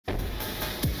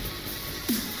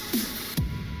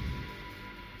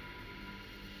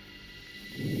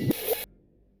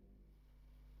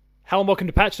Hello and welcome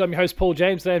to Patched. I'm your host, Paul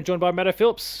James. Today I'm joined by Matto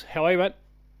Phillips. How are you, mate?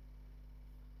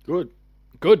 Good.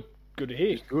 Good. Good to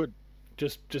hear. Just good.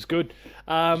 Just good.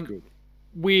 Just good.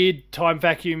 Weird time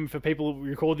vacuum for people who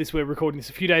record this. We're recording this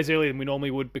a few days earlier than we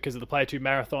normally would because of the Player 2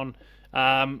 Marathon.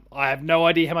 I have no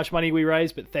idea how much money we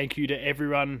raised, but thank you to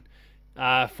everyone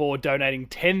for donating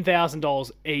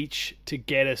 $10,000 each to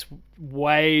get us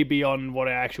way beyond what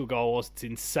our actual goal was. It's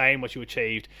insane what you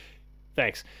achieved.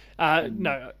 Thanks.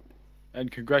 And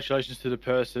congratulations to the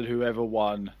person who ever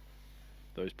won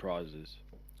those prizes.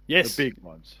 Yes, the big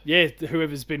ones. Yeah,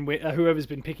 whoever's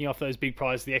been picking off those big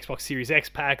prizes, the Xbox Series X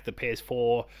pack, the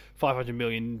PS4 500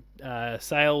 million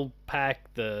sale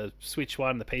pack, the Switch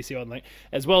one, the PC one,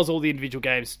 as well as all the individual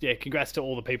games. Yeah, congrats to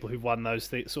all the people who've won those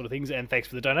sort of things, and thanks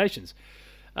for the donations.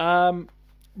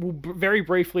 Very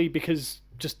briefly, because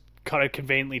just kind of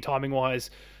conveniently timing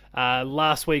wise.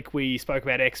 Last week we spoke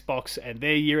about Xbox and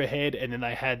their year ahead, and then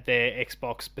they had their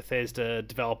Xbox Bethesda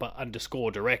developer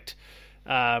 _direct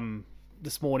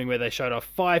this morning, where they showed off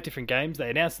 5 different games. They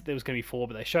announced that there was going to be 4,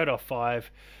 but they showed off 5.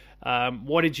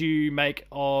 What did you make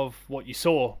of what you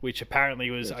saw, which apparently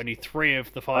was only 3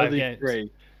 of the 5 games? 3.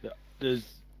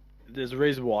 There's a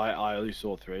reason why I only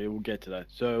saw 3. We'll get to that.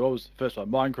 So what was the first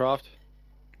one? Minecraft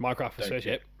Was first,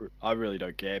 yep. I really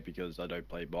don't care because I don't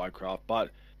play Minecraft,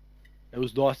 but it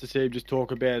was nice to see him just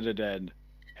talk about it and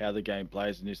how the game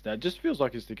plays and this and that. It just feels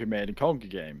like it's the Command and Conquer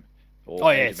game.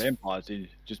 Or Age of Empires in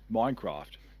just Minecraft.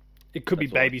 It could be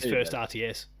baby's first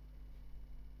RTS.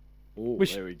 Ooh,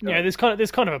 which, there we go. Yeah, there's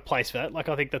kind of a place for that. Like,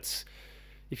 I think that's,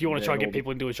 if you want to try and get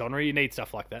people into a genre, you need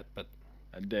stuff like that. But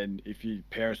and then if your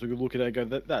parents look at it and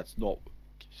go, that's not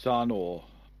son or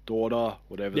daughter,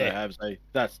 whatever they have, say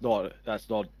that's not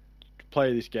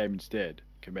play this game instead.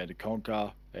 Command and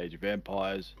Conquer, Age of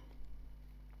Empires,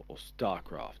 or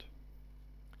StarCraft.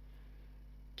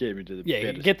 Get him into the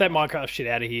get that Minecraft shit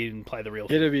out of here and play the real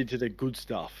thing. Get him into the good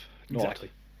stuff.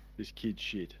 Exactly. This kid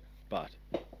shit. But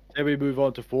then we move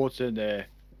on to Forza, and they're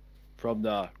from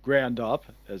the ground up,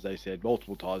 as they said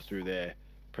multiple times through their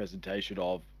presentation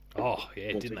of. Oh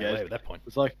yeah, didn't they at that point?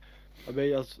 It's like, I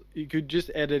mean, you could just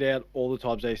edit out all the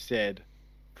times they said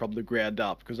from the ground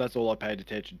up, because that's all I paid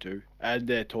attention to, and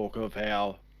their talk of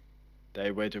how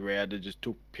they went around and just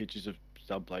took pictures of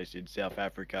someplace in South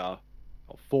Africa,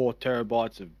 of 4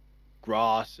 terabytes of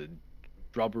grass and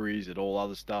strawberries and all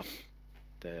other stuff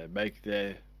to make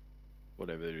their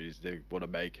whatever it is they want to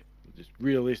make, just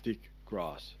realistic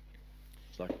grass.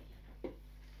 It's like,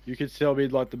 you could sell me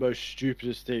like the most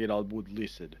stupidest thing and I would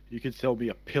listen. You could sell me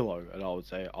a pillow and I would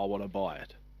say I want to buy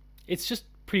it. It's just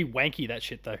pretty wanky, that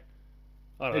shit, though.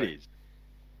 I don't know. It is.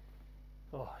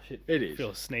 Oh shit! It is. I feel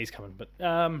a sneeze coming, but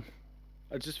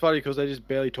it's just funny because they just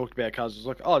barely talked about cars. It's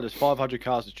like, oh, there's 500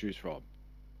 cars to choose from.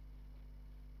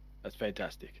 That's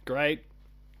fantastic. Great.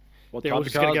 What They're all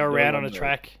just going to go around on a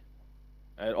track.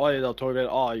 And they'll talk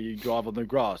about, you drive on the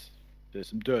grass. There's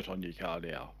some dirt on your car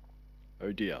now.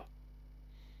 Oh dear.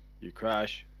 You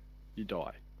crash, you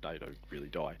die. No, you don't really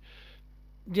die.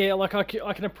 Yeah, like I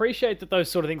can appreciate that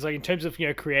those sort of things, like in terms of,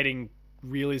 creating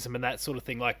realism and that sort of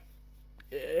thing, like,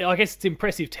 I guess it's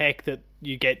impressive tech that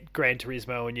you get Gran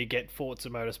Turismo and you get Forza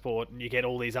Motorsport and you get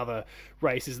all these other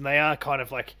races, and they are kind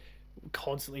of like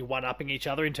constantly one-upping each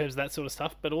other in terms of that sort of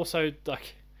stuff, but also,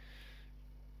 like,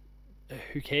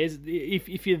 who cares?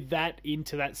 If you're that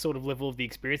into that sort of level of the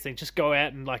experience, then just go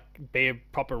out and, like, be a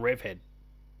proper rev head.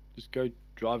 Just go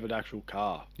drive an actual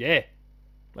car. Yeah.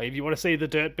 Like, if you want to see the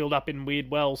dirt build up in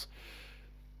weird wells,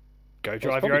 go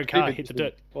drive your own car, hit the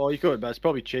dirt. Well, you could, but it's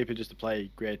probably cheaper just to play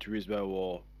Gran Turismo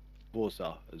or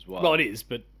Forza as well. Well, it is,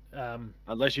 but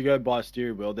unless you go buy a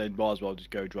steering wheel, then might as well just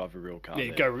go drive a real car.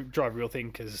 Yeah, go drive a real thing,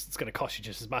 because it's going to cost you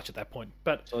just as much at that point.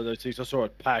 But so those things I saw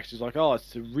at PAX, it's like, oh,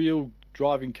 it's a real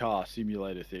driving car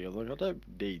simulator thing. I was like, I don't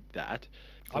need that.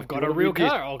 I've got a real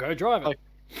car. I'll go drive it. Like,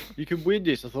 you can win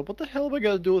this. I thought, what the hell am I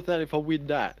going to do with that if I win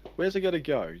that? Where's it going to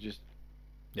go? Just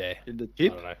in the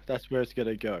tip? I don't know. That's where it's going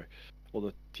to go. Or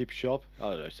the tip shop? I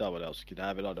don't know. Someone else can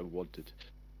have it. I don't want it.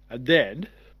 And then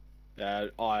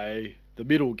the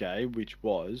middle game, which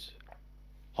was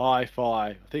Hi-Fi.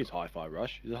 I think it's Hi-Fi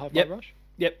Rush. Is it Hi-Fi Rush?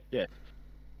 Yep. Yeah.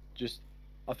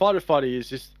 I find it funny is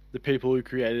just the people who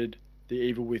created The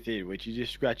Evil Within, which you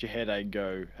just scratch your head and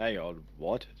go, hang on,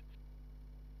 what?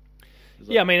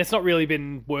 I mean, it's not really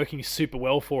been working super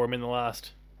well for them in the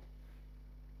last,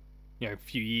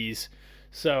 few years.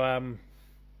 So,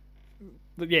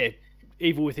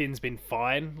 Evil Within's been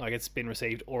fine. Like, it's been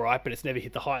received all right, but it's never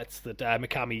hit the heights that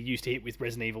Mikami used to hit with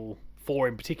Resident Evil 4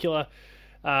 in particular.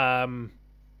 Then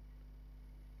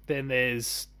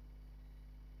there's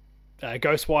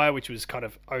Ghostwire, which was kind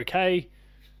of okay.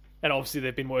 and obviously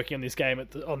they've been working on this game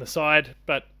on the side.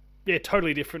 But yeah,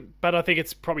 totally different. But I think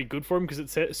it's probably good for them because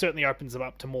it certainly opens them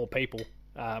up to more people.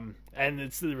 And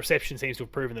the reception seems to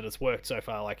have proven that it's worked so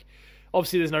far. Like,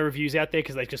 obviously there's no reviews out there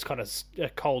because they just kind of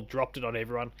cold dropped it on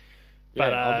everyone. Yeah,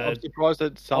 But I'm surprised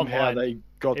that somehow online, they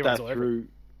got that everyone's all over through.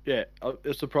 Yeah, I'm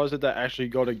surprised that they actually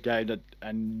got a game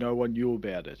and no one knew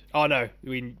about it. Oh no,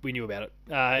 we knew about it.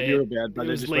 But it they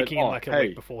was just leaking went, in like a hey.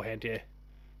 week beforehand. Yeah,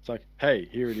 It's like, hey,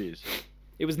 here it is.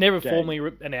 it was never Game.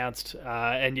 formally announced.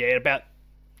 And yeah, about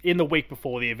in the week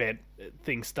before the event,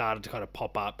 things started to kind of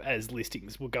pop up as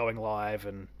listings were going live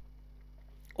and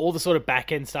all the sort of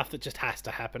back end stuff that just has to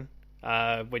happen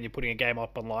when you're putting a game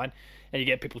up online, and you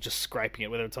get people just scraping it,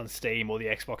 whether it's on Steam or the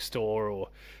Xbox Store or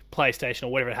PlayStation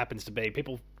or whatever it happens to be.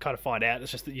 People kind of find out.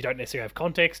 It's just that you don't necessarily have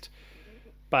context.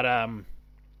 But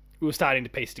we were starting to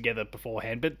piece together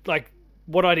beforehand. But like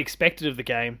what I'd expected of the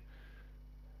game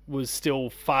was still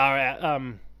far out,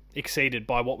 exceeded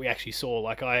by what we actually saw.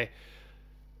 Like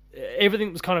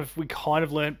everything was we kind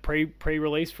of learnt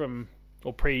pre-release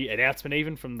or pre-announcement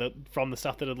even from the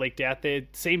stuff that had leaked out there.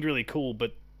 It seemed really cool,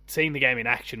 but seeing the game in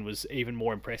action was even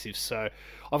more impressive. So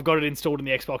I've got it installed in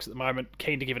the Xbox at the moment.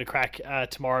 Keen to give it a crack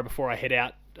tomorrow before I head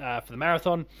out for the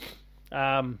marathon.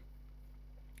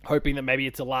 Hoping that maybe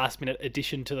it's a last-minute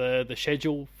addition to the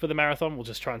schedule for the marathon. We'll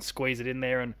just try and squeeze it in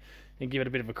there and give it a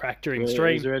bit of a crack during the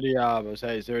stream. Is there any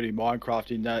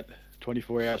Minecraft in that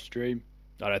 24-hour stream?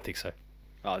 I don't think so.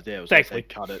 Oh, yeah. Thankfully,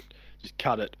 cut it. Just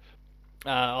cut it.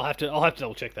 I'll have to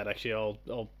double check that. Actually,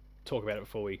 I'll talk about it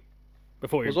before we. I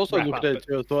was also looking at it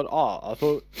too. I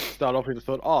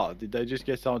thought, did they just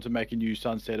get someone to make a new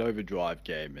Sunset Overdrive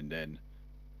game? And then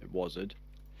it wasn't.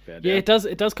 Yeah, it does.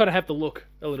 It does kind of have the look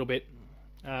a little bit.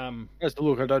 That's the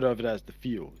look. I don't know if it has the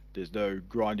feel. There's no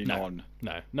grinding on.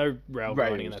 No rail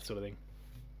grinding and that sort of thing.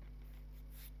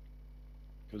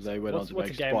 Because they went on to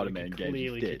make Spider-Man games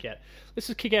instead. Let's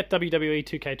just kick out WWE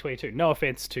 2K22. No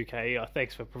offense, 2K.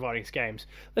 Thanks for providing us games.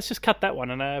 Let's just cut that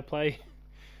one and play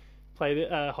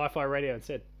the Hi-Fi Radio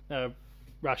instead.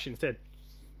 Rush instead.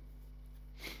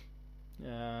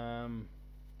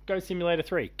 Goat Simulator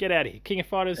 3. Get out of here. King of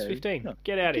Fighters 15. No,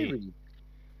 get out of here.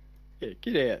 Yeah,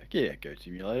 get out, Goat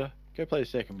Simulator. Go play the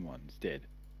second one instead.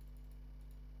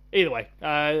 Either way,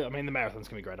 I mean the marathon's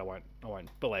gonna be great. I won't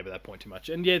belabor that point too much.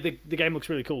 And yeah, the game looks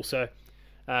really cool. So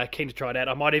keen to try it out.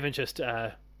 I might even just.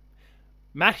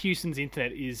 Matt Houston's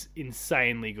internet is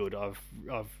insanely good. I've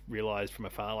realised from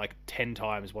afar, like 10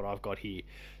 times what I've got here.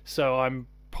 So I'm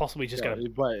possibly just gonna.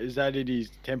 Wait, is that in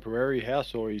his temporary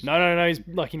house or his? No. He's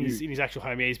like in his actual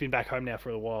home. Yeah, he's been back home now for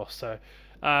a while. So,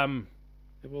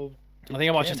 well, I think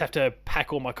I might just have to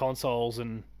pack all my consoles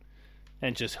and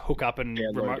just hook up and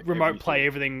remote play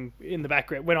everything in the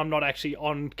background when I'm not actually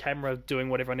on camera doing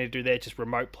whatever I need to do there. Just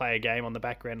remote play a game on the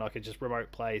background. I could just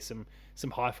remote play some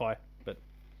Hi-Fi, but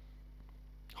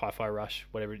Hi-Fi Rush,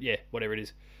 whatever it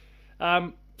is.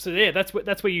 So yeah, that's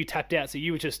where you tapped out. So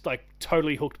you were just like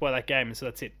totally hooked by that game, and so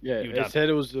that's it. Yeah, it said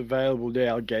it was available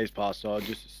now on Games Pass, so I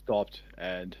just stopped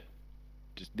and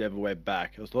just never went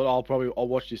back. I thought I'll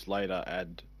watch this later,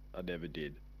 and I never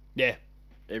did. Yeah.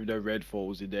 Even though Redfall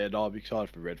was in there, and I'm excited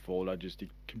for Redfall, and I just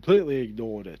completely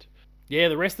ignored it. Yeah,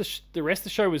 the rest of the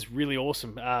show was really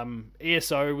awesome.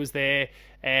 ESO was there,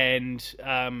 and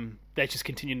they just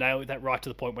continued nailing that right to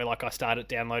the point where like I started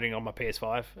downloading on my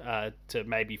PS5 to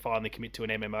maybe finally commit to an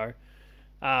MMO.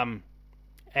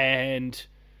 And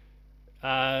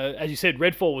as you said,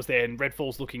 Redfall was there, and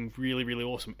Redfall's looking really, really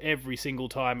awesome. Every single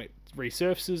time it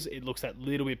resurfaces, it looks that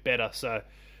little bit better. So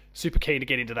super keen to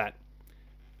get into that.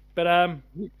 But I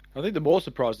think the more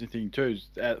surprising thing too is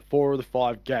that 4 of the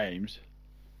 5 games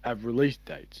have release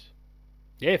dates.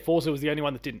 Yeah, Forza was the only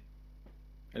one that didn't.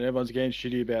 And everyone's getting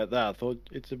shitty about that. I thought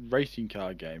it's a racing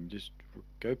car game. Just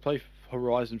go play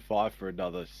Horizon 5 for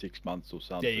another 6 months or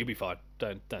something. Yeah, you'll be fine.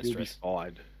 Don't stress. You'll be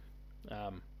fine.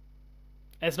 And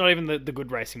it's not even the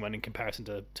good racing one in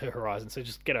comparison to Horizon, so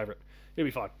just get over it. You'll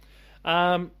be fine.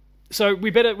 So we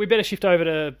better shift over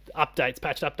to patched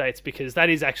updates, because that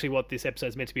is actually what this episode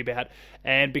is meant to be about.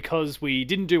 And because we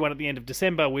didn't do one at the end of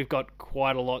December, we've got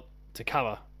quite a lot to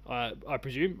cover. I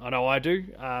presume. I know I do.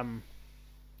 And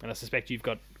I suspect you've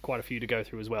got quite a few to go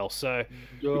through as well. So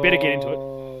we better get into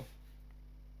it.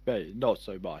 But not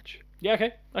so much. Yeah.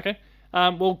 Okay.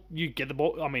 Well, you get the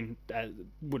ball. I mean,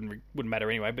 wouldn't matter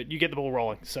anyway. But you get the ball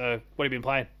rolling. So what have you been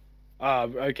playing?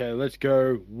 Okay. Let's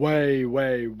go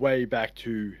way back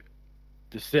to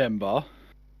December.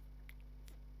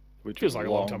 Which feels like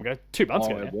a long time ago. 2 months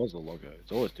ago. It was a long ago.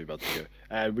 It's always 2 months ago.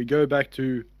 And we go back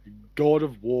to God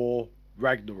of War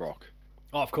Ragnarok.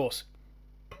 Oh, of course.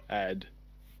 And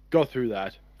got through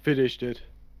that, finished it,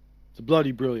 It's a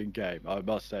bloody brilliant game, I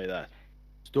must say that.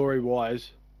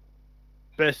 Story-wise,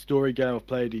 best story game I've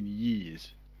played in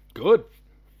years. Good.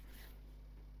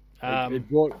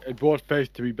 It brought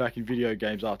faith to me back in video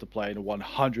games after playing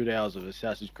 100 hours of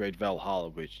Assassin's Creed Valhalla,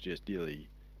 which just nearly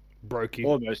broke you.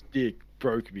 Almost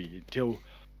broke me until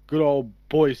good old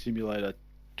Boy Simulator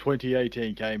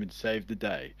 2018 came and saved the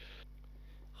day.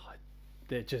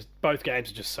 They're just both games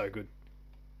are just so good.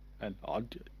 And I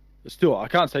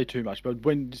can't say too much, but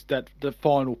when the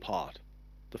final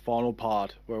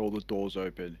part where all the doors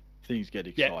open, things get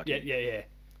exciting. Yeah.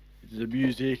 The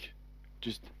music,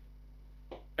 just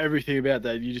everything about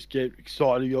that, you just get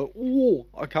excited. You're like, oh,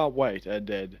 I can't wait, and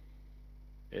then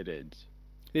it ends.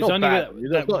 There's only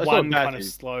that one kind of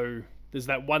slow. There's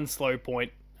that one slow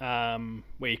point where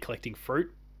you're collecting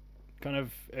fruit, kind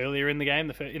of earlier in the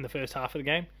game, in the first half of the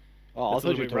game. Oh, I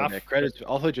thought you were talking about credits. I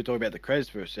thought you were talking about the credits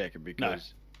for a second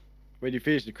because when you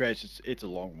finish the credits, it's a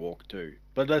long walk too.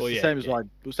 But that's the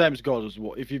same as God of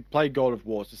War. If you play God of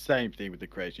War, it's the same thing with the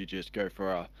credits. You just go for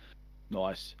a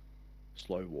nice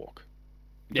slow walk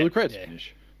until the credits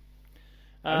finish.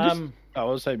 I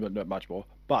was saying not much more,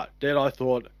 but then I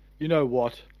thought, you know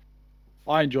what?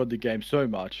 I enjoyed the game so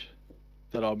much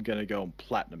that I'm going to go and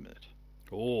platinum it.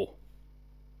 Oh,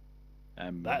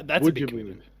 that's a big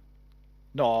commitment.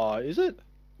 No, is it?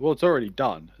 Well, it's already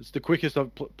done. It's the quickest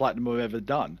platinum I've ever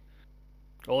done.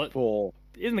 Well,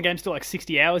 isn't the game still like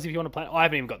 60 hours if you want to play? I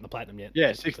haven't even gotten the platinum yet.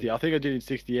 Yeah, 60. I think I did it in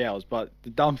 60 hours. But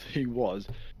the dumb thing was,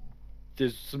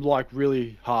 there's some like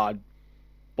really hard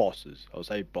bosses. I'll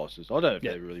say bosses. I don't know if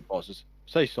they're really bosses.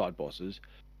 Say side bosses.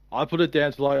 I put it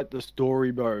down to like the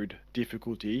story mode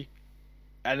difficulty,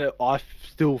 and I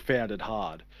still found it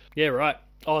hard. Yeah, right.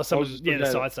 Oh, the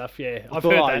side stuff. Yeah, I've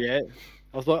heard that. Yeah.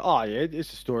 I was like, oh yeah,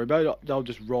 it's a story mode. They'll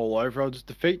just roll over. I'll just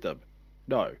defeat them.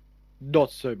 No, not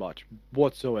so much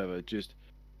whatsoever. Just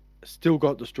still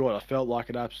got destroyed. I felt like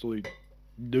an absolute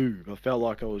noob. I felt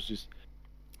like I was just.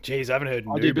 Jeez, I haven't heard.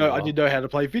 I didn't know how to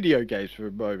play video games for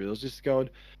a moment. I was just going,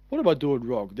 what am I doing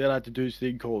wrong? Then I had to do this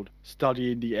thing called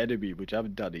studying the enemy, which I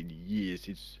haven't done in years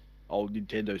since old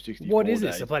Nintendo 64. What is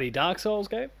this? A bloody Dark Souls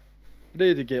game? I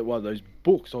need to get one of those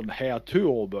books on how to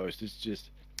almost. It's just.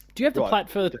 Do you have the plat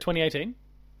for 2018?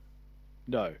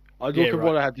 No. I looked at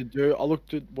what I had to do.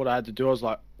 I was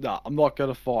like, nah, I'm not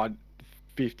going to find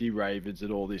 50 ravens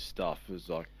and all this stuff. It's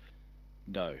like,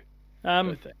 no.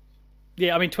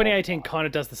 Yeah, I mean, 2018 kind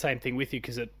of does the same thing with you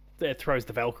because it throws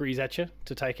the Valkyries at you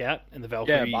to take out, and the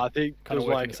Valkyrie. Yeah, but I think there's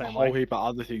like a whole heap of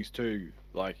other things too.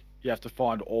 Like you have to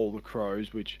find all the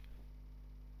crows, which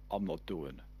I'm not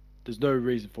doing. There's no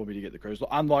reason for me to get the crows.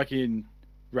 Unlike in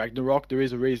Ragnarok, there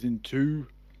is a reason to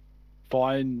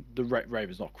find the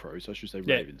ravens, not crows. I should say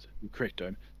ravens. You correct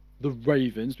them. The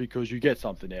ravens, because you get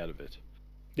something out of it.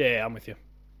 Yeah, I'm with you.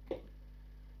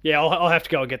 Yeah, I'll have to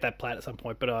go and get that plat at some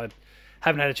point, but I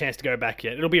haven't had a chance to go back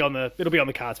yet. It'll be on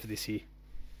the cards for this year.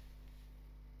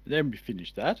 And then we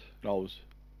finished that, and I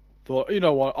thought, you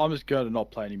know what? I'm just going to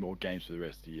not play any more games for the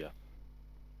rest of the year.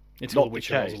 Until The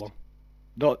Witcher rolls along.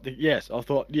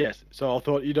 So I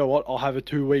thought, you know what? I'll have a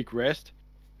 2-week rest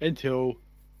until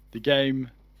the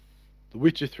game, The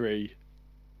Witcher 3,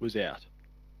 was out.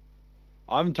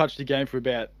 I haven't touched the game for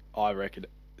about, I reckon,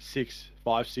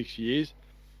 5-6 years,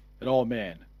 and oh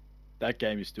man, that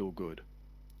game is still good.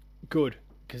 Good,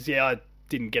 because I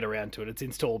didn't get around to it. It's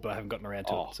installed, but I haven't gotten around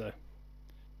to it. So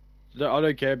I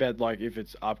don't care about like if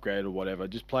it's upgraded or whatever.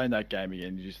 Just playing that game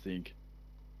again, you just think.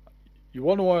 You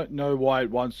want to know why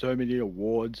it won so many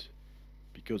awards?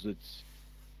 Because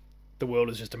the world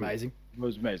is just amazing. It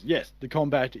was amazing. Yes, the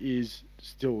combat is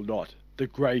still not the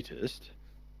greatest.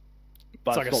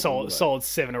 But it's like a solid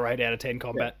 7 or 8 out of 10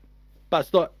 combat. Yeah.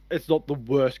 But it's not the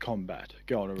worst combat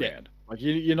going around. Yeah. Like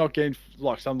you're not getting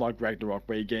like something like Ragnarok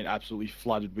where you're getting absolutely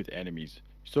flooded with enemies.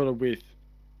 Sort of with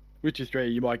Witcher 3,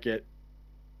 you might get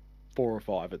 4 or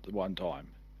 5 at the one time,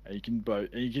 and you can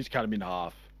just cut them in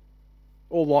half,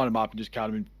 or line them up and just cut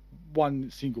them in one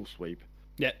single sweep.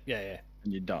 Yeah. And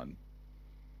you're done.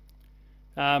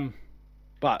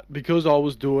 But because I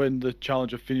was doing the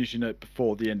challenge of finishing it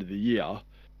before the end of the year,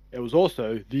 it was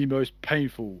also the most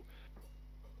painful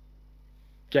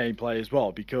gameplay as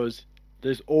well, because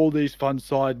there's all these fun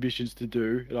side missions to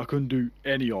do, and I couldn't do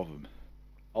any of them.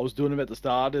 I was doing them at the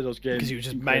start, and I was getting... Because you were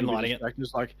just mainlining it.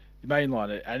 Just like, mainline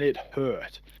it, and it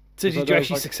hurt. So did you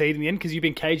actually succeed in the end? Because you've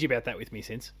been cagey about that with me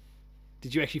since.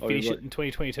 Did you actually finish it in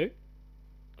 2022?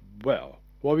 Well,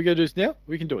 what are we going to do this now?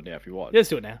 We can do it now if you want. Yeah, let's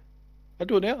do it now. I'll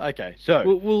do it now? Okay, so...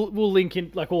 We'll link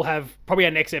in... Like, we'll have... Probably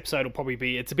our next episode will probably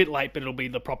be... It's a bit late, but it'll be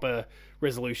the proper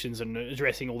resolutions and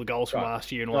addressing all the goals from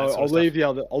last year and all that sort of stuff.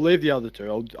 I'll leave the other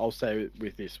two. I'll say it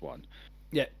with this one.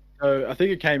 Yeah. So I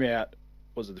think it came out,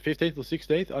 was it the 15th or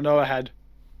 16th? I know I had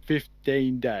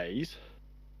 15 days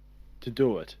to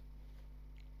do it.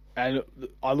 And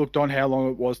I looked on how long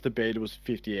it was to beat. It was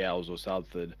 50 hours or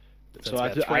something. So I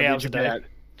it's had about to 3 hours average a day. about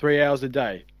 3 hours a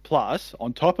day. Plus,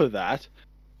 on top of that,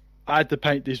 I had to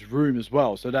paint this room as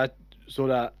well. So that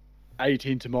sort of ate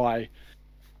into my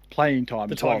playing time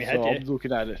The as time well. you had, So yeah. I'm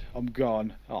looking at it. I'm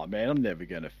going, oh man, I'm never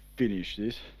going to finish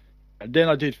this. And then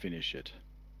I did finish it.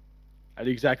 At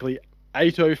exactly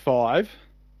 8:05,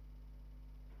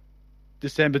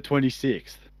 December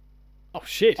 26th. Oh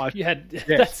shit! I- You had yes.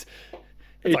 that's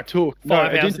It like took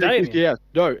 5 it hours didn't a take day. 50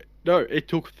 hours. No, it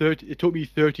took 30. It took me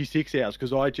 36 hours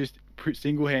because I just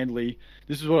single-handedly.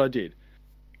 This is what I did.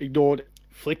 Ignored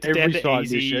Flicked it down every to side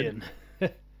easy mission.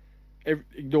 and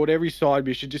ignored every side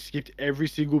mission. Just skipped every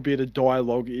single bit of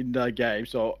dialogue in the game.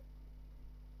 So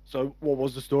what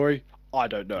was the story? I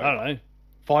don't know. I don't know.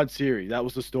 Find Siri. That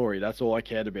was the story. That's all I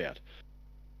cared about.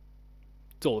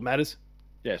 It's all that matters.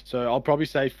 Yes. So I'll probably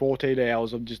say 14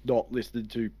 hours of just not listening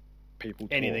to people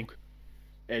talk.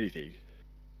 Anything.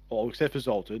 Well, except for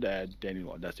Zoltan and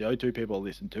Dandelion. That's the only two people I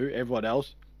listened to. Everyone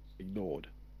else, ignored.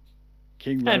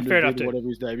 King And fair enough Ronan, too. whatever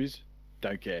his name is,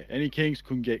 don't care. Any kings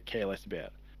couldn't care less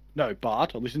about. No,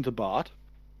 Bart. I listened to Bart.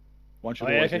 One should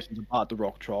Oh, yeah, always okay. listen to Bart the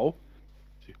Rock Troll.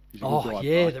 He's a good Oh guy,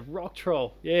 yeah, Bart. the rock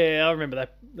troll. Yeah, I remember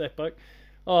that bloke.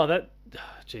 Oh, that.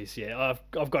 Jeez, yeah.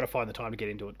 I've got to find the time to get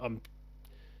into it. I'm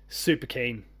super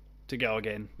keen to go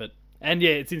again, and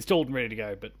yeah, it's installed and ready to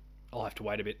go, but I'll have to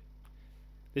wait a bit.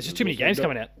 There's just too many games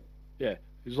coming out. Yeah,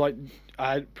 it's like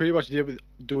I pretty much did with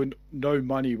doing no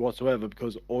money whatsoever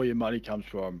because all your money comes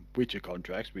from Witcher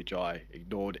contracts, which I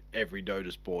ignored every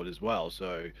notice board as well.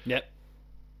 So Yep.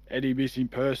 any missing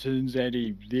persons,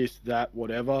 any this, that,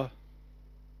 whatever.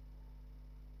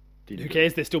 Didn't Who do it.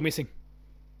 cares? They're still missing.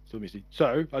 Still missing.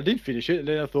 So I did finish it, and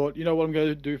then I thought, you know what I'm going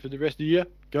to do for the rest of the year?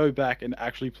 Go back and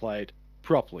actually play it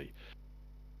properly,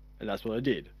 and that's what I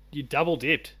did. You double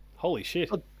dipped. Holy shit.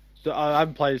 So I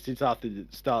haven't played it since after the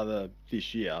start of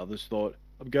this year. I just thought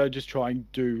I'm going to just try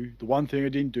and do the one thing I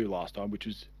didn't do last time, which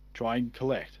was try and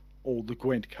collect all the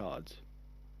Gwent cards.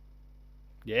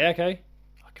 Yeah, okay.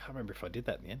 I can't remember if I did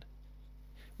that in the end.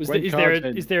 Gwent Is cards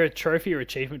and- there a trophy or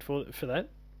achievement for that?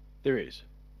 There is.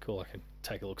 Cool, I can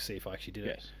take a look, see if I actually did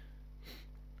Yes.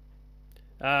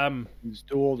 it. You just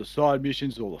do all the side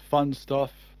missions, all the fun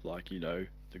stuff, like, the I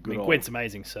good mean, old Gwent's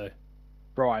amazing, so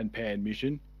Brian Pan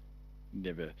mission.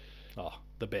 Never.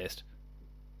 the best.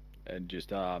 And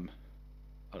just, I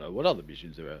don't know, what other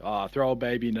missions there are? Throw a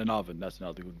baby in an oven. That's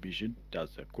another good mission.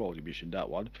 That's a quality mission, that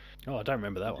one. Oh, I don't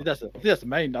remember that I one. think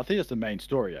that's the main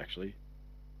story, actually.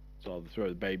 So I'll throw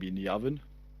the baby in the oven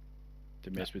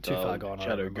to mess with too far gone, I don't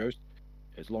Shadow remember. Ghost.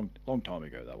 It's a long time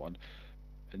ago, that one.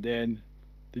 And then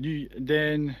New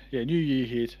Year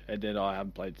hit, and then I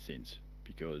haven't played since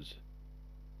because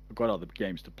I've got other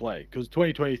games to play. Because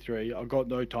 2023, I've got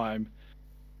no time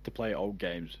to play old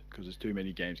games because there's too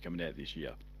many games coming out this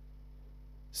year.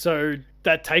 So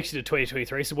that takes you to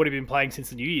 2023. So what have you been playing since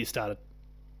the New Year started?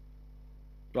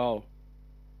 Well,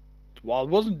 it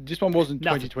wasn't. This one wasn't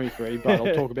Nothing. 2023, but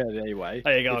I'll talk about it anyway.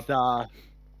 There you go. It's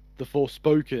the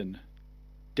Forspoken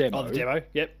demo. Oh, the demo.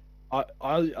 Yep.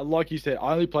 I like you said,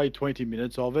 I only played 20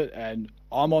 minutes of it, and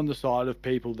I'm on the side of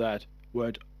people that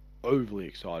weren't overly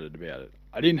excited about it.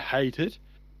 I didn't hate it,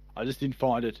 I just didn't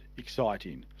find it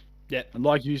exciting. Yeah. And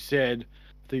like you said,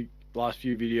 I think last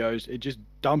few videos, it just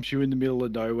dumps you in the middle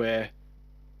of nowhere,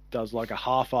 does like a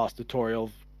half-assed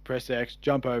tutorial, press X,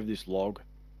 jump over this log,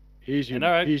 here's your, And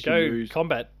all right, here's your go moves,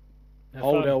 combat. Have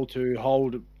hold fun. L2,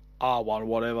 hold R1,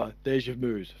 whatever, there's your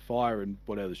moves, fire and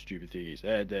whatever the stupid thing is,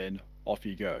 and then off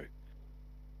you go.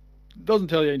 Doesn't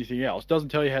tell you anything else. Doesn't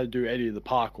tell you how to do any of the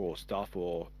parkour stuff,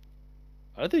 or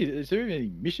I don't think is there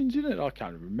any missions in it. I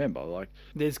can't remember. Like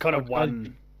There's kind of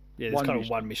one. Yeah, there's one kind of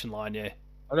mission. one mission line. Yeah.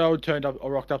 I know I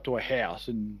rocked up to a house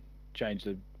and changed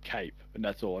the cape, and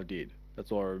that's all I did. That's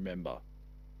all I remember. And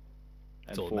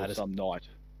That's all that fought matters. some knight.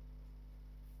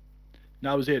 And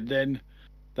that was it. Then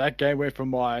that game went from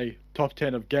my top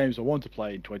 10 of games I want to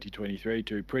play in 2023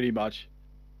 to pretty much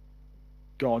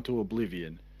gone to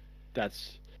oblivion.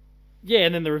 That's Yeah,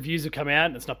 and then the reviews have come out,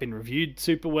 and it's not been reviewed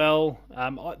super well.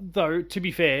 Though to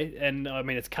be fair, and I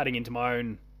mean it's cutting into my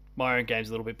own games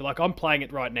a little bit, but like I'm playing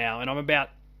it right now, and I'm about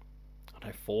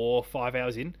 4 or 5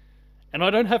 hours in, and I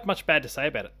don't have much bad to say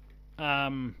about it.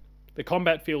 The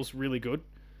combat feels really good.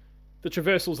 The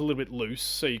traversal's a little bit loose,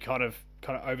 so you kind of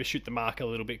overshoot the mark a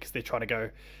little bit because they're trying to go.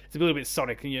 It's a little bit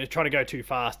Sonic, and you're trying to go too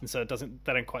fast, and so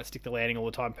they don't quite stick the landing all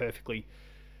the time perfectly.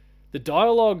 The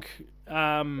dialogue.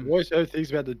 I've always heard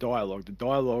things about the dialogue. The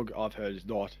dialogue I've heard is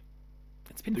not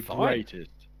It's been the fine. greatest.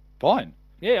 fine.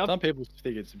 Yeah, Some people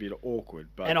think it's a bit awkward,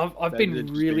 but and I've been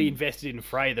really invested in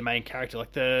Frey, the main character.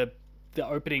 Like the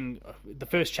opening, the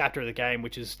first chapter of the game,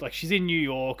 which is like she's in New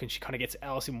York and she kind of gets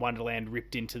Alice in Wonderland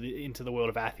ripped into the world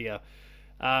of Athia.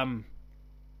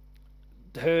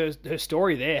 Her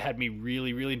story there had me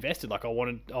really, really invested. Like I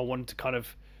wanted to kind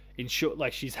of ensure,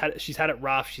 like she's had it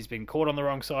rough. She's been caught on the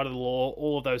wrong side of the law,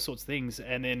 all of those sorts of things,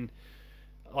 and then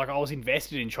like I was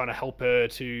invested in trying to help her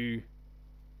to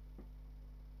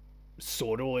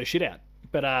sort all her shit out.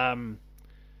 But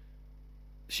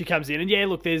she comes in and yeah,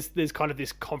 look, there's kind of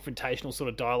this confrontational sort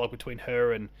of dialogue between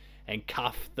her and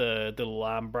Cuff, the little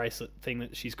arm bracelet thing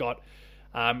that she's got,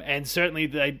 and certainly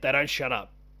they don't shut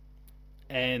up.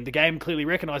 And the game clearly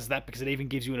recognizes that because it even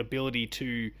gives you an ability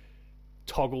to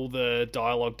toggle the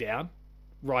dialogue down,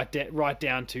 right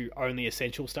down to only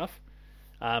essential stuff.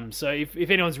 So if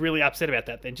anyone's really upset about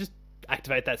that, then just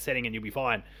activate that setting and you'll be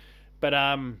fine. But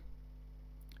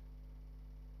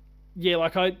yeah,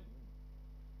 like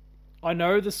I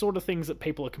know the sort of things that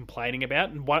people are complaining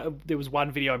about, and there was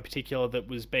one video in particular that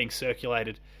was being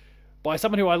circulated by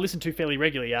someone who I listen to fairly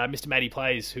regularly, Mr. Matty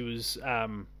Plays, who was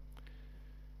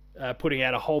putting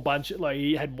out a whole bunch. Like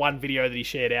he had one video that he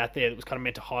shared out there that was kind of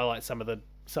meant to highlight some of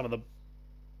the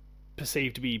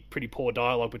perceived to be pretty poor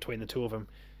dialogue between the two of them,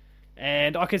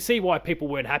 and I could see why people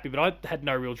weren't happy, but I had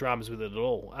no real dramas with it at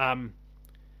all.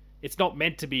 It's not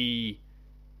meant to be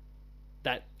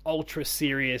that ultra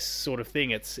serious sort of thing.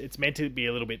 It's meant to be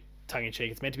a little bit tongue in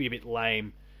cheek. It's meant to be a bit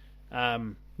lame,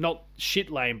 not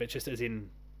shit lame, but just as in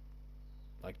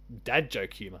like dad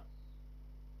joke humor.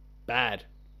 Bad,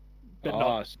 but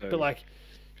not. So but like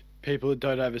people that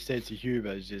don't have a sense of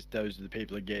humor, is just those are the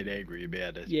people that get angry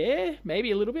about it. Yeah,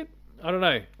 maybe a little bit. I don't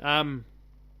know.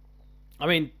 I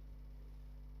mean,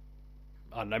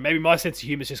 I don't know. Maybe my sense of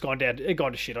humor's just gone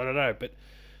to shit. I don't know, but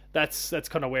that's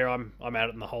kind of where I'm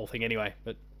at in the whole thing anyway.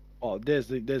 But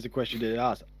there's a question that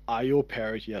asks: are your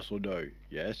parents yes or no?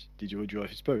 Yes. Did you enjoy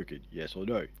Forspoken? Yes or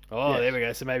no? Oh, yes. There we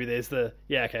go. So maybe there's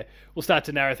okay. We'll start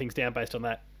to narrow things down based on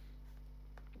that.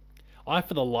 I,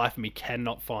 for the life of me,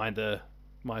 cannot find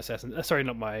my Assassin. Sorry,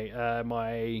 not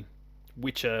my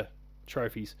Witcher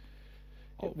trophies.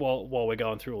 While we're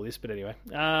going through all this, but anyway.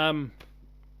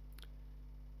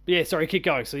 Yeah, sorry, keep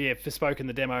going. So yeah, Forspoken,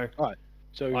 the demo. All right.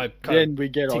 So then we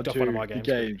get on to the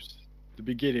games, the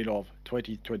beginning of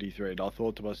 2023, and I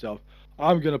thought to myself,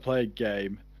 I'm going to play a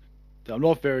game that I'm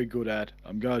not very good at.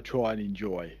 I'm going to try and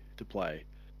enjoy to play.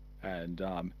 And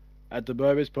at the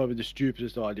moment, it's probably the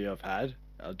stupidest idea I've had.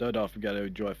 I don't know if I'm going to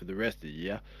enjoy it for the rest of the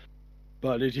year.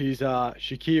 But it is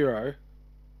Sekiro,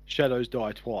 Shadows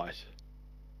Die Twice.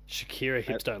 Shakira,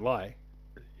 hips don't lie.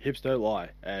 Hips don't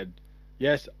lie. And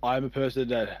yes, I'm a person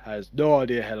that has no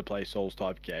idea how to play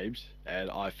Souls-type games, and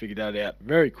I figured that out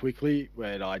very quickly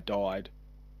when I died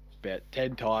about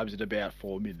 10 times in about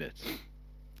 4 minutes.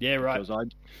 Yeah, right.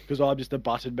 Because I'm just a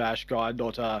button mash guy,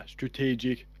 not a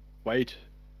strategic, wait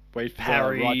for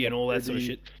parry the right and all that sort of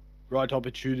shit. Right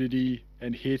opportunity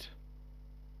and hit.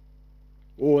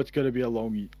 Or it's going to be a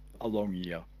long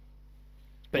year.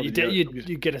 But you're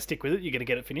going to stick with it? You're going to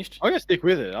get it finished? I'm going to stick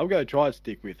with it. I'm going to try and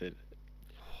stick with it.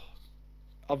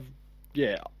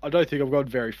 I don't think I've gone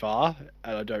very far,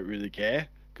 and I don't really care,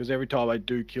 because every time I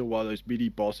do kill one of those mini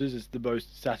bosses, it's the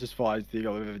most satisfying thing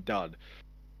I've ever done.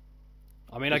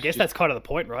 I mean, I guess that's kind of the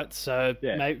point, right? So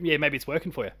maybe it's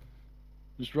working for you.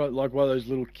 Just like one of those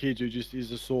little kids who just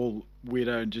is a sore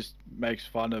weirdo and just makes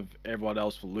fun of everyone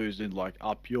else for losing, like,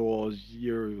 up yours,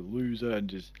 you're a loser, and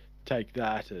just take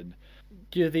that. And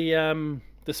do the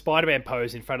Spider-Man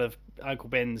pose in front of Uncle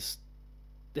Ben's.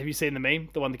 Have you seen the meme?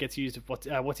 The one that gets used of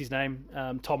what's his name?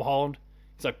 Tom Holland.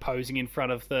 He's like posing in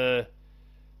front of the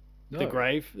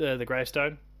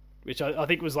gravestone, which I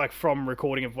think was like from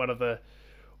recording of one of the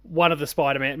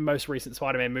most recent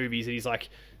Spider-Man movies. And he's like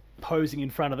posing in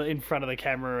front of the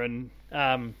camera, and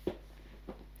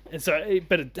so,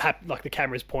 but it happened, like the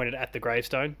camera's pointed at the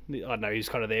gravestone. I don't know, he's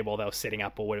kind of there while they were setting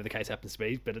up or whatever the case happens to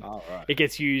be. But it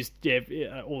gets used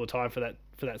all the time for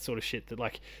that sort of shit. That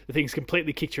like the thing's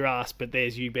completely kicked your ass, but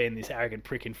there's you being this arrogant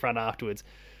prick in front afterwards.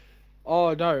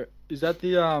 Oh no, is that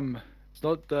the It's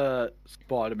not the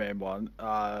Spider-Man one.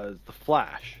 The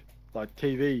Flash, like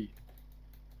TV.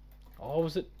 Oh,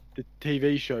 was it the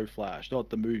TV show Flash, not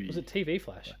the movie? Was it TV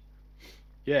Flash?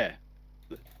 Yeah.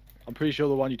 I'm pretty sure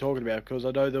the one you're talking about, because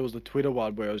I know there was the Twitter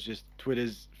one where it was just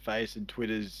Twitter's face and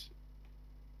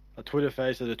a Twitter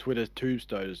face and a Twitter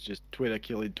tombstone. It's just Twitter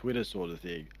killing Twitter sort of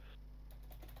thing.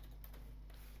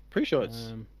 Pretty sure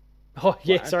it's... Oh,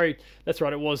 yeah, Flash. Sorry. That's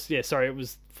right, it was. Yeah, sorry, it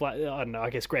was... I don't know, I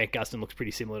guess Grant Gustin looks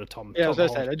pretty similar to Tom. Yeah, I was going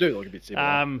to say, they do look a bit similar.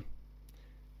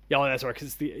 Yeah, well, that's right,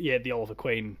 because it's the Oliver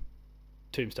Queen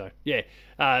Tombstone. Yeah.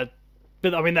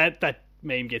 But I mean that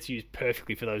meme gets used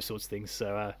perfectly for those sorts of things.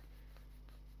 So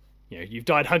you've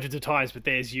died hundreds of times, but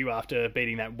there's you after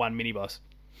beating that one mini boss.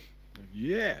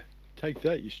 Yeah, take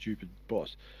that, you stupid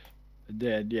boss. And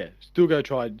then still go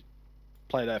try and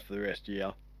play that for the rest of the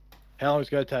year. How long it's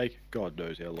going to take, God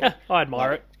knows how long. I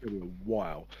admire it. It's going to be a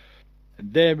while.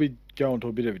 And then we go on to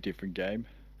a bit of a different game.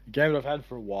 A game that I've had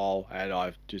for a while, and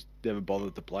I've just never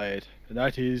bothered to play it. And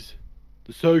that is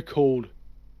the so-called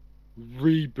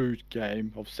reboot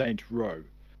game of Saints Row.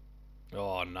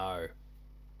 Oh, no.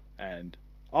 And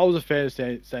I was a fan of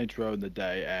Saints Row in the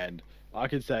day, and I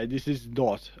can say this is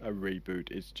not a reboot.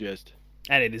 It's just...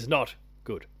 And it is not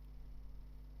good.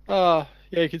 Yeah,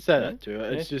 you can say that too.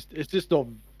 Yeah. It's just not...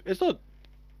 It's not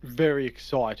very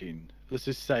exciting. Let's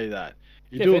just say that.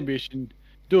 You do a mission,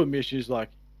 it's like,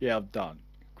 yeah, I'm done.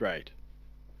 Great.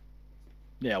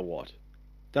 Now what?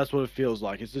 That's what it feels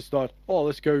like. It's just like, oh,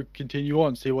 let's go continue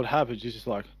on, see what happens. It's just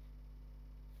like,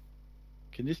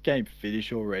 can this game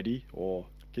finish already? Or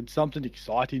can something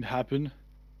exciting happen?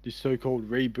 This so-called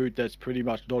reboot that's pretty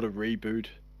much not a reboot.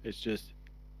 It's just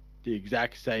the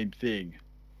exact same thing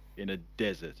in a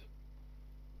desert.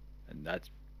 And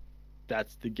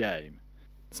that's the game.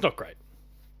 It's not great.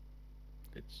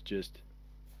 It's just...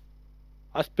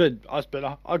 I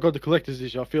got the collector's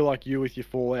edition. I feel like you with your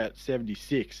Fallout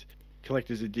 76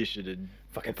 collector's edition, and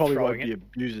Fucking I probably throwing won't be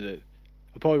abusing it.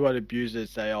 I probably won't abuse it and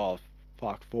say, oh,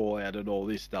 fuck Fallout and all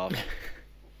this stuff.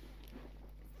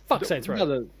 Fuck Saints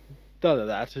Row. None of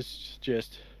that. It's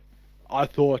just... I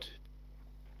thought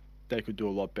they could do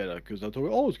a lot better, because I thought,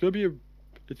 oh, it's going to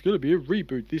be a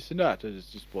reboot, this and that, and it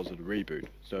just wasn't a reboot.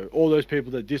 So all those people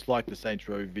that disliked the Saints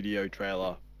Row video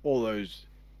trailer, all those...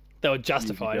 They were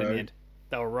justified in the end.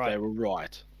 They were right. They were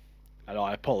right. And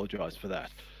I apologise for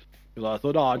that. Because I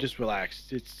thought, oh, just relax.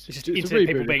 It's just a internet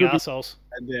people reboot. being assholes.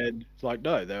 And then it's like,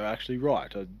 no, they're actually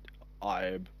right. And I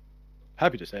am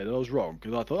happy to say that I was wrong.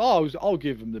 Because I thought, oh, I'll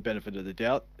give them the benefit of the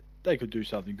doubt. They could do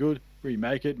something good,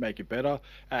 remake it, make it better.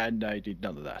 And they did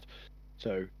none of that.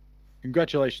 So,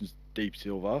 congratulations, Deep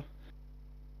Silver,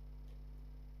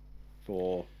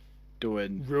 for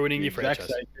ruining the your exact franchise.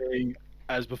 same thing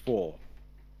as before.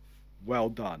 Well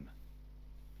done.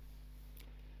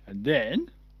 And then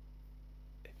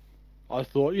I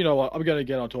thought, you know what, I'm going to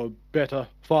get onto a better,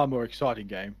 far more exciting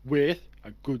game with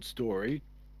a good story,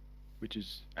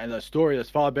 and a story that's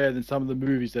far better than some of the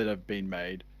movies that have been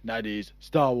made. And that is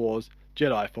Star Wars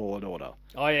Jedi Fallen Order.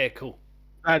 Oh yeah, cool.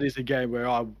 That is a game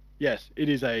where yes, it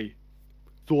is a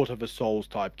thought of a Souls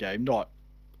type game, not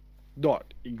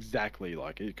exactly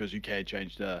like it, because you can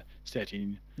change the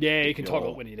setting. Yeah, you can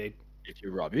toggle it when you need. If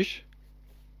you're rubbish.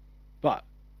 But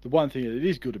the one thing that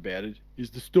is good about it is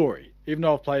the story. Even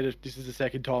though I've played it, this is the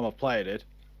second time I've played it,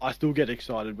 I still get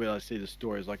excited when I see the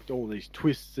stories, like all these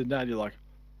twists and that. You're like,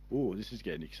 oh, this is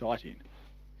getting exciting.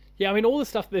 Yeah, I mean, all the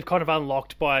stuff they've kind of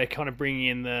unlocked by kind of bringing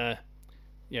in the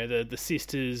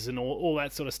sisters and all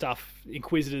that sort of stuff,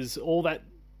 Inquisitors, all that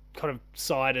kind of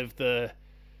side of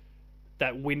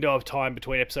that window of time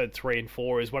between episode 3 and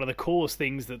 4 is one of the coolest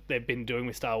things that they've been doing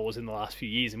with Star Wars in the last few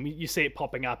years. And you see it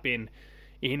popping up in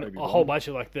a whole bunch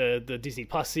of like the Disney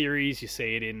Plus series. You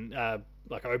see it in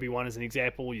like Obi-Wan as an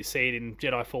example. You see it in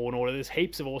Jedi Fallen Order. There's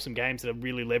heaps of awesome games that are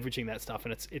really leveraging that stuff,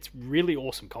 and it's really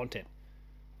awesome content.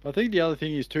 I think the other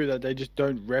thing is too that they just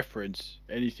don't reference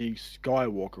anything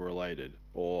Skywalker related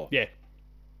or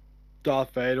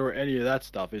Darth Vader or any of that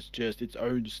stuff. It's just its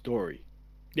own story.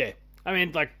 Yeah, I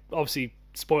mean, like, obviously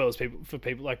spoilers for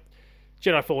people like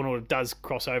Jedi Fallen Order does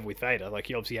cross over with Vader. Like,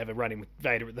 you obviously have a run-in with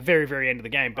Vader at the very, very end of the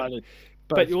game,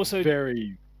 but you also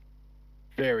very,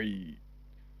 very,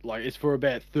 like, it's for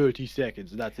about 30 seconds,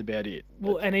 and that's about it.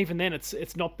 Well, and even then,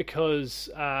 it's not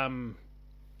because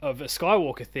of a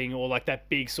Skywalker thing or like that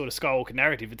big sort of Skywalker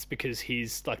narrative. It's because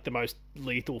he's like the most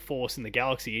lethal force in the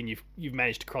galaxy, and you've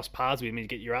managed to cross paths with him and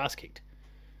get your ass kicked.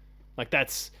 Like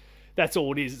that's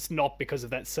all it is. It's not because of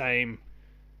that same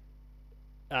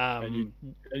and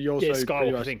you also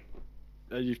Skywalker thing.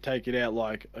 And you've taken out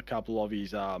like a couple of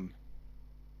his or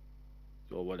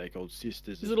what they called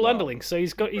sisters. His little underlings, so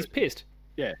he's pissed.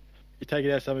 Yeah, you're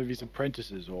taking out some of his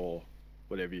apprentices or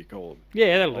whatever you call them.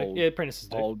 Yeah, apprentices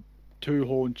do. Old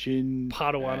two-horn chin,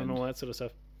 Padawan and all that sort of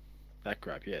stuff. That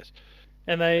crap, yes.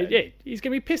 And he's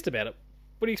gonna be pissed about it.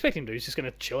 What do you expect him to do? He's just gonna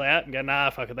chill out and go,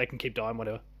 nah, fuck it, they can keep dying,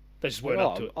 whatever. They just weren't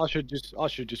up to it. I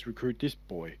should just recruit this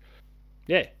boy.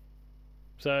 Yeah.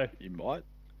 So you might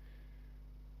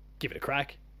give it a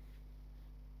crack.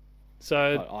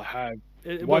 So I have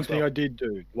one thing I did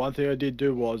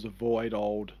do was avoid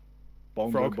old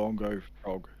Bongo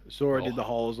Frog. Saw it in the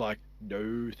hole. I was like,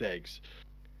 no thanks.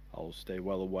 I'll stay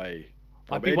well away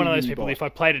I'd be one of those people. If I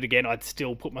played it again, I'd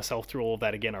still put myself through all of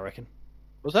that again, I reckon.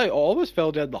 I almost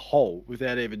fell down the hole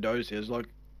without even noticing. It was like,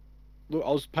 look,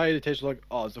 I was paying attention, like,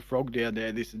 oh, there's a frog down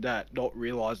there, this and that, not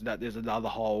realizing that there's another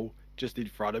hole just in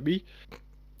front of me,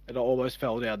 and I almost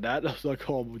fell down that. I was like,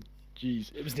 oh,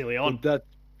 jeez. It was nearly on. That'd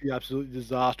be absolutely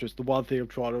disastrous. The one thing I'm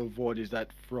trying to avoid is that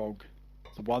frog.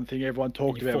 The one thing everyone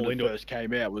talked about when it first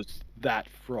came out was that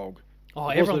frog. Oh,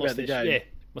 everyone lost their shit. Yeah,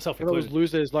 myself included. When I was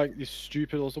losing, it's like this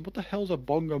stupid. I was like, what the hell's a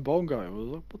bongo bongo? I was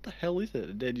like, what the hell is it?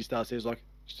 And then you start saying, it's like,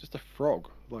 it's just a frog.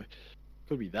 Like,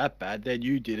 could be that bad. Then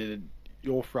you did it, and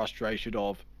your frustration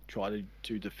of trying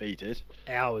to defeat it.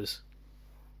 Hours.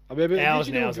 I remember hours.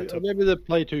 I remember the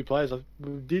play two players.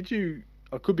 Did you?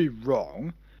 I could be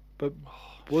wrong, but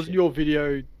wasn't your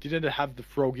video? Didn't it have the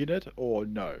frog in it or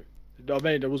no? I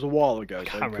mean, it was a while ago. I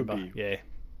can't remember. Yeah.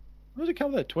 When was it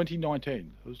come out?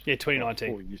 2019. It was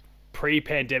 2019.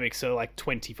 Pre-pandemic, so like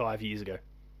 25 years ago.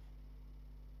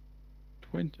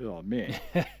 20. Oh man,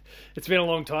 it's been a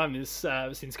long time since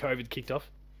COVID kicked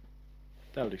off.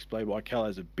 That would explain why Cal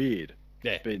has a beard.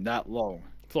 Yeah, it's been that long.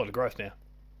 It's a lot of growth now.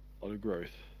 A lot of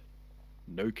growth.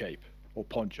 No cape or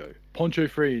poncho. Poncho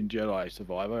free in Jedi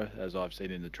Survivor, as I've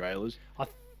seen in the trailers. I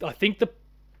think the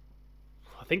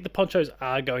ponchos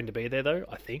are going to be there though.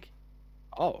 I think.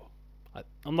 Oh.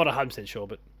 I'm not 100% sure,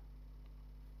 but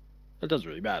that doesn't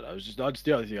really matter. That's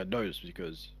the only thing I noticed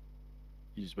because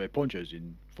you just wear ponchos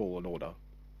in Fallen Order.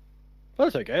 But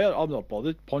that's okay. I'm not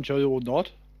bothered. Poncho or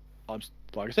not, I'm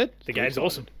like I said. The game's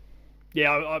awesome.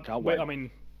 Yeah, Can't wait. I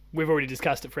mean, we've already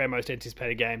discussed it for our most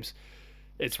anticipated games.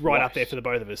 It's right up there for the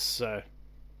both of us, so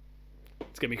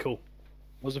it's gonna be cool.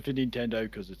 Wasn't for Nintendo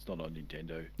because it's not on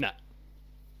Nintendo. Nah.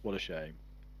 What a shame.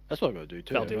 That's what I'm gonna do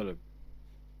too. I'm gonna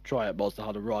try out Monster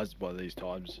Hunter Rise one of these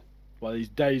times. One of these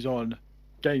days on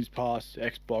Games Pass,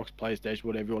 Xbox, PlayStation,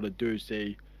 whatever you want to do,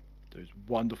 see those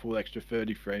wonderful extra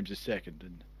 30 frames a second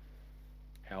and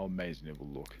how amazing it will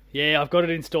look. Yeah, I've got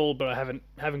it installed, but I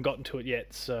haven't gotten to it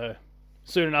yet, so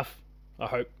soon enough, I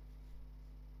hope.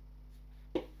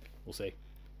 We'll see.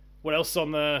 What else is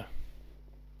on the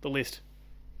list?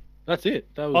 That's it.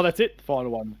 That's it? The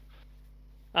final one.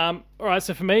 Alright,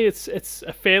 so for me, it's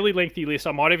a fairly lengthy list.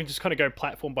 I might even just kind of go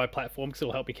platform by platform because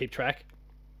it'll help me keep track.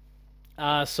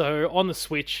 So on the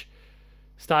Switch,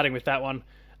 starting with that one,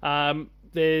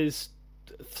 there's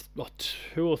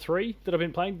two or three that I've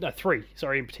been playing. No, three,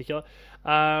 sorry, in particular.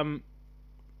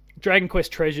 Dragon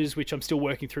Quest Treasures, which I'm still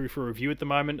working through for review at the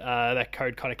moment. That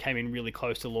code kind of came in really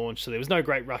close to launch, so there was no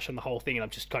great rush on the whole thing, and I'm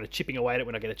just kind of chipping away at it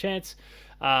when I get a chance.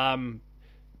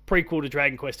 Prequel to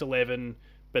Dragon Quest XI,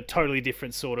 but totally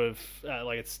different sort of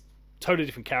it's totally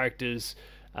different characters,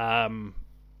 totally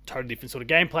different sort of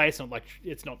gameplay.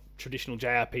 It's not traditional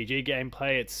JRPG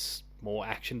gameplay. It's more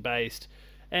action based,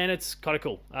 and it's kind of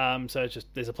cool. So it's just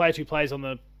there's a player 2 plays on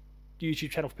the YouTube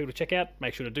channel for people to check out.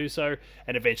 Make sure to do so,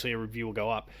 and eventually a review will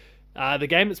go up. The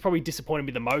game that's probably disappointed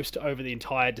me the most over the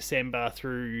entire December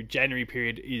through January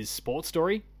period is Sports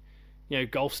Story. You know,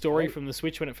 Golf Story from the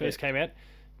Switch when it first came out.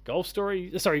 Sports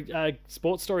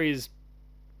Story is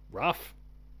rough.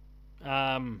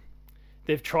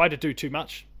 They've tried to do too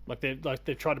much.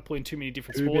 They've tried to pull in too many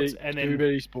different sports, too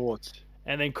many sports,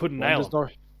 and then couldn't nail them.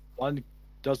 One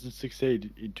doesn't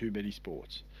succeed in too many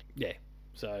sports. Yeah,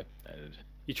 so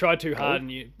you tried too hard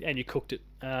and you cooked it.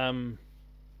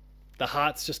 The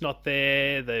heart's just not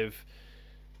there. I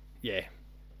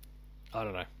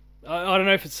don't know. I don't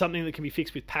know if it's something that can be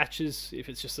fixed with patches, if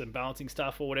it's just some balancing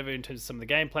stuff or whatever in terms of some of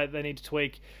the gameplay that they need to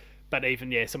tweak. But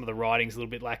even, some of the writing's a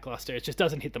little bit lackluster. It just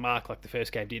doesn't hit the mark like the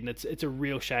first game did. And it's a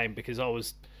real shame because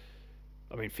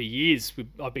for years,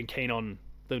 I've been keen on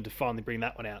them to finally bring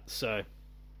that one out. So,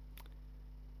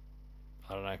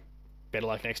 I don't know. Better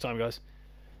luck next time, guys.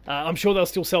 I'm sure they'll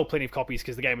still sell plenty of copies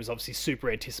because the game was obviously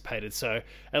super anticipated. So,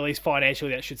 at least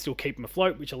financially, that should still keep them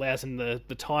afloat, which allows them the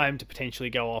time to potentially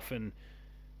go off and,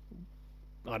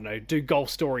 I don't know, do Golf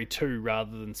Story 2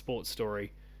 rather than Sports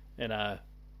Story. And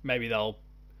maybe they'll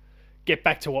get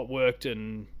back to what worked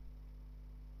and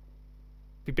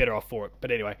be better off for it.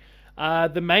 But anyway,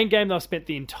 the main game that I've spent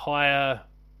the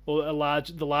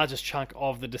largest chunk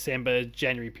of the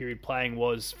December-January period playing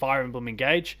was Fire Emblem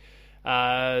Engage.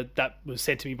 That was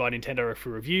sent to me by Nintendo for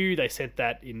review. They sent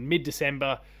that in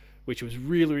mid-December, which was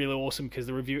really, really awesome because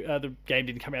the game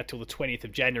didn't come out till the 20th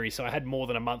of January, so I had more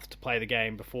than a month to play the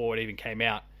game before it even came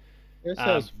out. That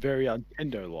sounds very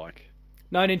Nintendo-like.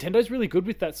 No, Nintendo's really good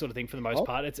with that sort of thing for the most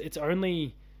part. It's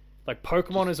only like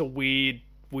Pokemon is a weird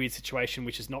situation,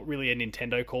 which is not really a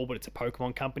Nintendo call, but it's a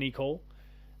Pokemon company call,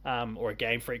 or a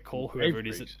Game Freak call, whoever it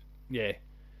is.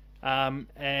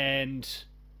 And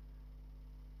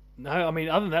No, I mean,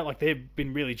 other than that, like they've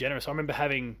been really generous. I remember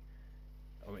having,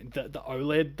 the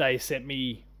OLED they sent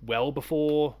me well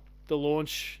before the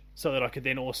launch, so that I could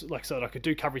then also so that I could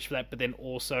do coverage for that, but then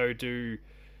also do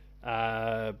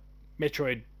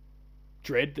Metroid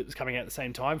Dread that was coming out at the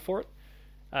same time for it.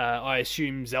 I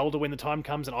assume Zelda when the time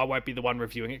comes, and I won't be the one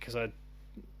reviewing it because I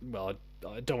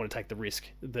don't want to take the risk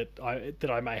that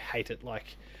I may hate it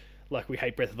like we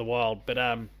hate Breath of the Wild. But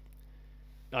I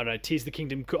don't know. Tears of the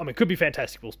Kingdom. Could be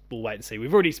fantastic. We'll wait and see.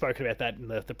 We've already spoken about that in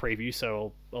the preview,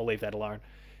 so I'll leave that alone.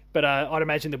 But I'd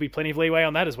imagine there'll be plenty of leeway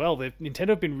on that as well. Nintendo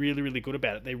have been really, really good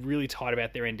about it. They're really tight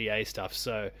about their NDA stuff,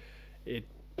 so it,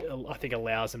 I think,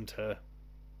 allows them to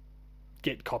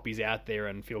get copies out there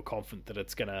and feel confident that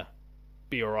it's going to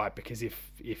be all right. Because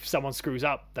if someone screws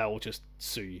up, they'll just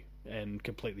sue you and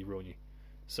completely ruin you.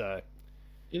 So,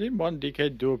 didn't one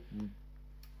dickhead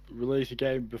release a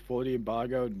game before the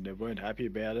embargo and they weren't happy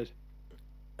about it?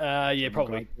 Yeah,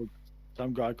 probably.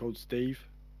 Some guy called Steve.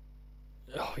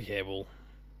 Oh yeah, well.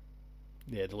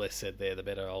 Yeah, the less said there, the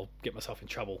better. I'll get myself in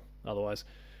trouble otherwise.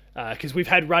 Because we've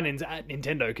had run-ins at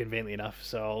Nintendo, conveniently enough.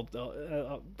 So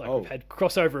we've had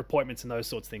crossover appointments and those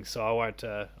sorts of things. So I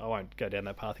won't go down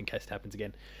that path in case it happens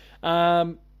again.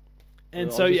 I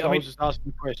was just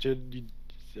asking a question.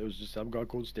 It was just some guy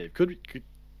called Steve. Could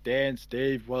Dan,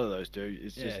 Steve, one of those two?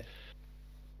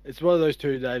 It's one of those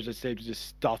two names that seems to just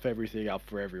stuff everything up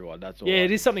for everyone. That's all. Yeah,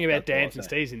 it is something about Dans and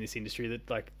Steves in this industry that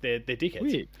like they're dickheads.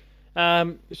 Weird.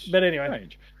 But anyway,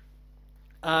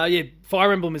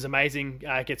 Fire Emblem is amazing.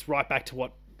 It gets right back to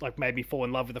what like made me fall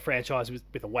in love with the franchise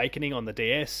with Awakening on the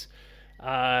DS.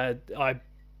 I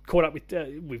caught up with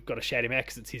we've got to shout him out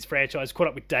because it's his franchise. Caught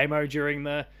up with Damo during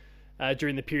the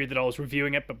period that I was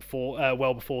reviewing it, but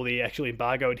before the actual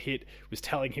embargo had hit, was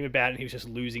telling him about it, and he was just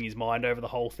losing his mind over the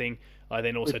whole thing. I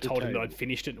then also told him that I'd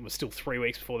finished it and was still 3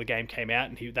 weeks before the game came out,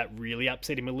 and that really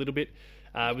upset him a little bit.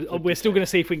 We're still going to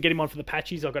see if we can get him on for the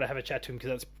patches. I've got to have a chat to him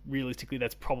because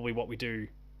that's probably what we do.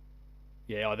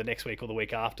 Yeah, either next week or the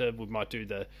week after. We might do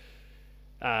the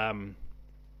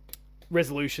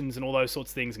resolutions and all those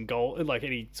sorts of things and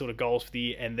any sort of goals for the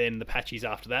year, and then the patches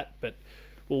after that. But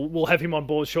we'll have him on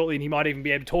board shortly, and he might even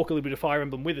be able to talk a little bit of Fire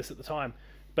Emblem with us at the time.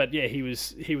 But yeah, he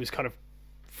was kind of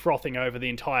frothing over the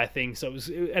entire thing. So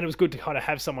it was good to kind of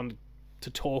have someone to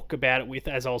talk about it with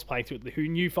as I was playing through it, who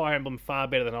knew Fire Emblem far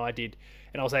better than I did,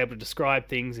 and I was able to describe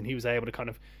things, and he was able to kind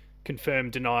of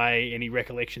confirm, deny any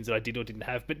recollections that I did or didn't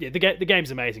have. But yeah, the game's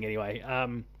amazing anyway.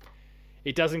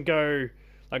 It doesn't go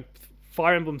like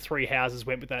Fire Emblem Three Houses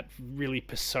went with that really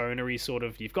persona-y sort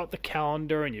of. You've got the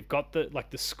calendar and you've got the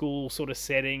school sort of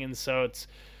setting, and so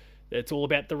it's all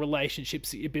about the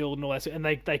relationships that you build and all that. And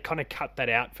they kind of cut that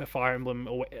out for Fire Emblem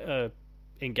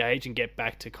Engage and get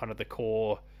back to kind of the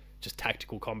core, just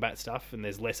tactical combat stuff, and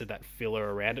there's less of that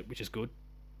filler around it, which is good.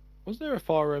 Was there a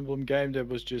Fire Emblem game that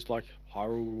was just like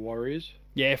Hyrule Warriors?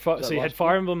 Yeah, so you had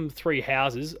Fire Emblem Three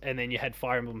Houses, and then you had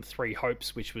Fire Emblem Three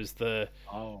Hopes, which was the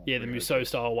Musou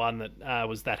style one that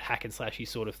was that hack and slashy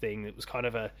sort of thing. It was kind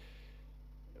of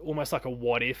almost like a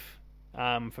what if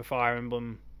for Fire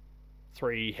Emblem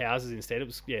Three Houses instead. It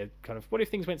was kind of what if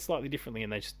things went slightly differently,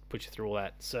 and they just put you through all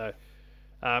that. So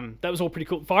that was all pretty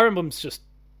cool. Fire Emblem's just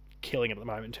killing it at the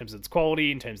moment in terms of its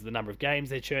quality, in terms of the number of games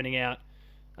they're churning out.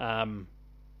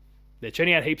 They're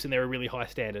churning out heaps, and they're a really high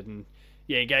standard. And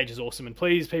yeah, Engage is awesome. And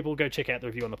please, people, go check out the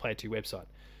review on the Player 2 website.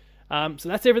 So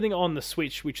that's everything on the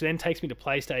Switch, which then takes me to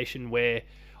PlayStation, where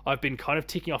I've been kind of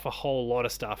ticking off a whole lot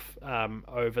of stuff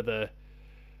over the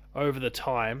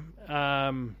time.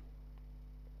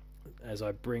 As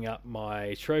I bring up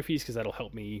my trophies, because that'll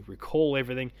help me recall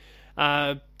everything.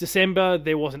 December,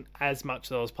 there wasn't as much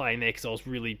that I was playing there because I was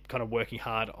really kind of working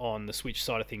hard on the Switch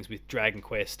side of things with Dragon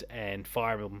Quest and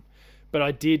Fire Emblem. But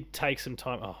I did take some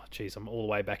time. Oh, geez, I'm all the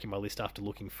way back in my list after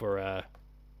looking for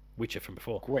Witcher from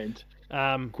before. Gwent.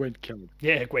 Gwent killed.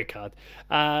 Yeah, Gwent card.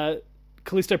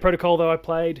 Callisto Protocol, though, I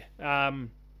played. It's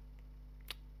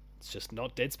just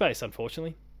not Dead Space,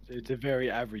 unfortunately. It's a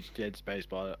very average Dead Space,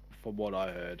 from what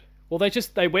I heard. Well,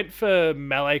 they went for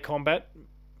melee combat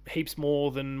heaps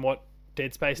more than what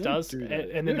Dead Space does,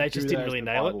 and then they just didn't really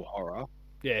nail it. Horror.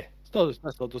 Yeah,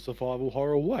 that's not the survival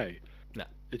horror way. No,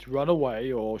 it's run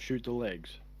away or shoot the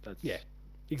legs. Yeah,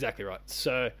 exactly right.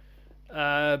 So,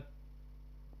 they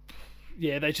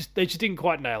just didn't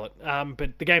quite nail it.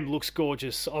 But the game looks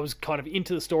gorgeous. I was kind of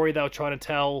into the story they were trying to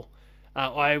tell.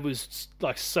 I was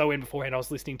like so in beforehand. I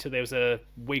was listening to, there was a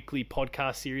weekly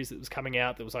podcast series that was coming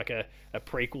out that was like a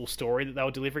prequel story that they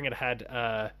were delivering. It had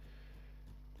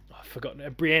I've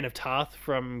forgotten, Brienne of Tarth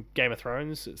from Game of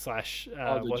Thrones /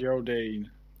 the Geraldine.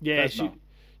 Yeah,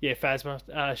 Yeah,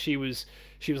 Phasma. She was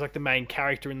like the main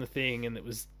character in the thing, and it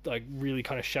was like really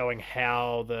kind of showing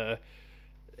how the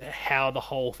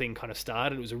whole thing kind of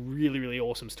started. It was a really, really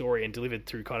awesome story and delivered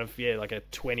through kind of like a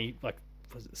 20 like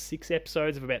was it 6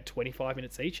 episodes of about 25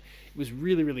 minutes each. It was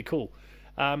really, really cool.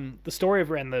 The story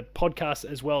around the podcast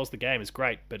as well as the game is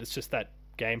great, but it's just that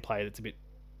gameplay that's a bit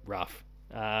rough.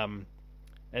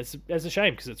 It's a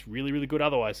shame because it's really, really good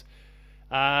otherwise.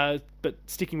 But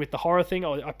sticking with the horror thing,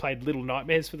 I played Little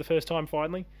Nightmares for the first time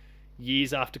finally,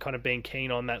 years after kind of being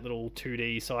keen on that little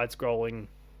 2D side-scrolling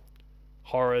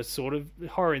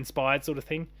horror-inspired sort of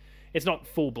thing. It's not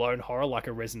full-blown horror like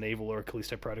a Resident Evil or a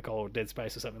Callisto Protocol or Dead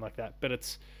Space or something like that, but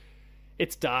it's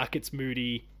dark, it's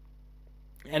moody,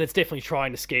 and it's definitely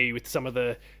trying to scare you with some of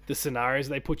the scenarios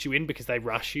they put you in because they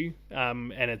rush you,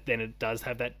 and then it does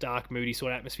have that dark, moody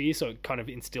sort of atmosphere, so it kind of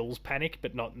instills panic,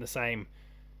 but not in the same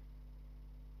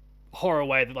horror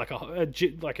way that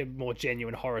like a more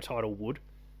genuine horror title would.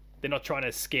 They're not trying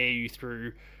to scare you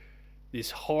through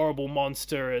this horrible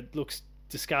monster. It looks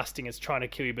disgusting. It's trying to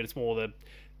kill you, but it's more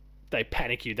they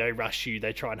panic you, they rush you,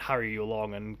 they try and hurry you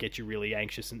along and get you really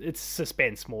anxious. And it's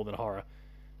suspense more than horror,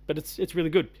 but it's really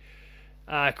good.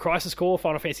 Crisis Core,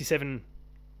 Final Fantasy VII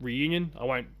Reunion. I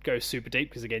won't go super deep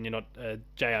because again, you're not a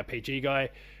JRPG guy,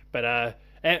 but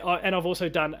and I've also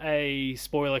done a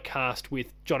spoiler cast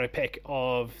with John O'Peck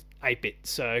of 8-Bit,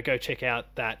 so go check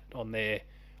out that on their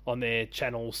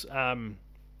channels,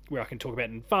 where I can talk about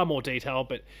it in far more detail.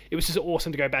 But it was just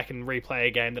awesome to go back and replay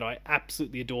a game that I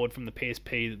absolutely adored from the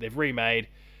PSP that they've remade.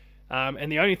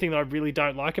 And the only thing that I really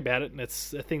don't like about it, and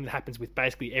it's a thing that happens with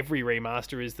basically every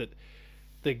remaster, is that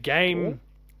the game,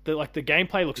 the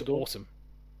gameplay looks awesome.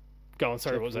 Go on,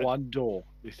 sorry, what was that? One door,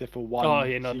 except for one. Oh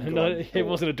yeah, no, it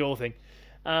wasn't a door thing.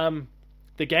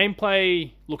 The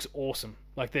gameplay looks awesome.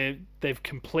 Like they've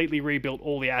completely rebuilt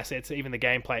all the assets. Even the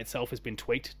gameplay itself has been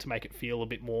tweaked to make it feel a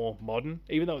bit more modern,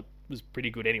 even though it was pretty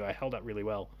good anyway. Held up really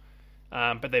well.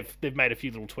 But they've made a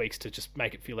few little tweaks to just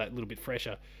make it feel that little bit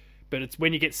fresher. But it's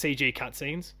when you get CG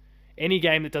cutscenes, any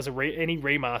game that does any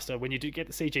remaster, when you do get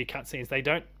the CG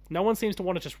cutscenes, no one seems to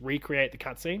want to just recreate the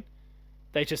cutscene.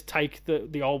 They just take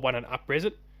the old one and up-res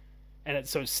it, and it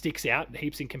so it sticks out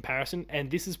heaps in comparison.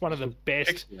 And this is one of the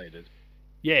best. Pixelated.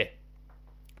 Yeah,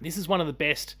 this is one of the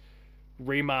best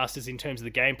remasters in terms of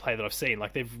the gameplay that I've seen.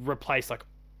 Like they've replaced like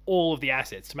all of the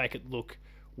assets to make it look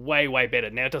way, way better.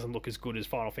 Now it doesn't look as good as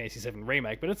Final Fantasy VII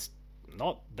Remake, but it's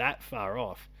not that far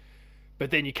off.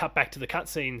 But then you cut back to the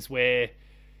cutscenes where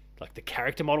like the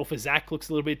character model for Zack looks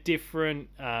a little bit different.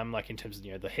 Like in terms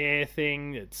of the hair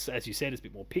thing, it's, as you said, it's a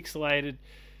bit more pixelated.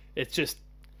 It's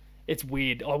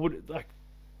weird. I would like,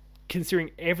 considering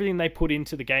everything they put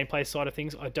into the gameplay side of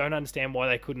things, I don't understand why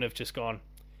they couldn't have just gone,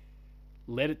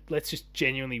 let's just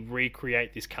genuinely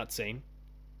recreate this cutscene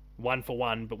one for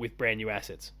one, but with brand new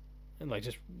assets, and like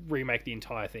just remake the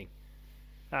entire thing.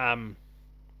 But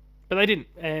they didn't,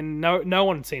 and no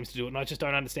one seems to do it, and I just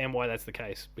don't understand why that's the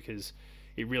case, because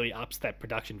it really ups that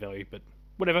production value. But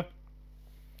whatever.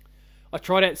 I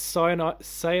tried out Sayonara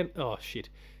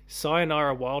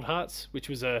Wild Hearts, which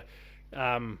was a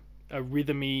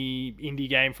rhythmy indie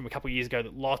game from a couple of years ago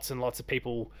that lots and lots of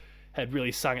people had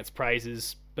really sung its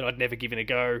praises, but I'd never given a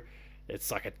go. It's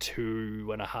like a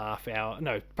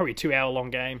 2.5 hour long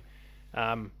game,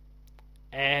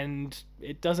 and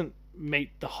it doesn't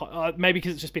meet the maybe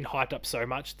because it's just been hyped up so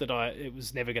much that it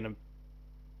was never going to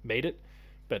meet it.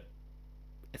 But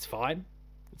it's fine,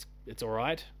 it's all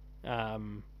right,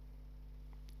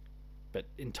 but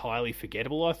entirely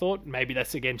forgettable. I thought maybe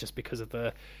that's again just because of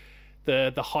the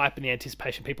hype and the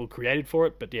anticipation people created for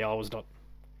it. But yeah, I was not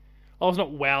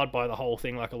wowed by the whole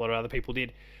thing like a lot of other people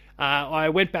did. I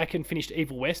went back and finished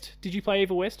Evil West. Did you play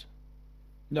Evil West?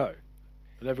 No,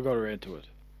 I never got around to it.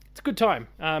 It's a good time.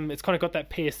 It's kind of got that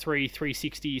PS3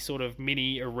 360 sort of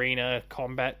mini arena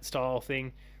combat style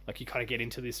thing. Like you kind of get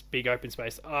into this big open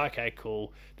space. Oh, okay,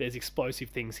 cool. There's explosive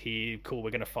things here. Cool,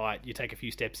 we're going to fight. You take a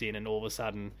few steps in and all of a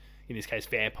sudden, in this case,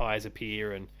 vampires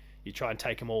appear and you try and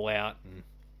take them all out. And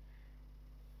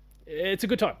it's a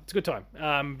good time. It's a good time.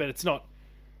 But it's not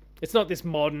this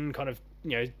modern kind of,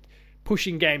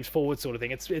 pushing games forward sort of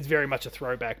thing. It's very much a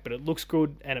throwback, but it looks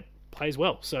good and it plays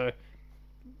well. So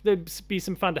there'd be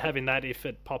some fun to have in that if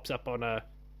it pops up on a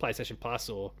PlayStation Plus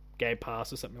or Game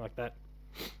Pass or something like that.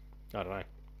 I don't know.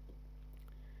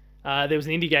 There was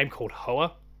an indie game called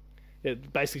Hoa.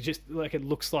 It basically just like it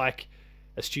looks like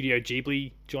a Studio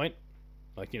Ghibli joint,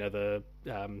 like the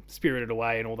Spirited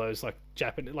Away and all those like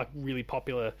really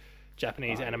popular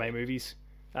Japanese anime movies.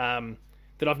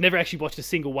 That I've never actually watched a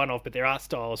single one of, but their art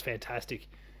style is fantastic,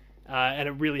 and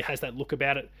it really has that look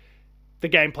about it. The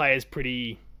gameplay is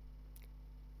pretty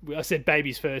I said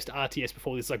baby's first RTS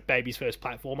before this, like baby's first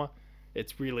platformer.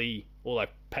 It's really, or like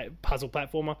puzzle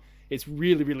platformer. It's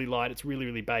really, really light. It's really,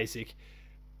 really basic,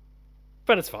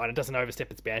 but it's fine. It doesn't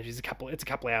overstep its boundaries. It's a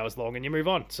couple of hours long, and you move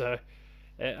on. So,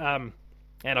 and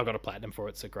I got a platinum for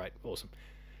it. So great, awesome.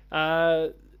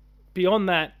 Beyond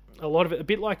that, a lot of it, a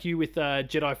bit like you with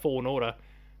Jedi Fallen Order.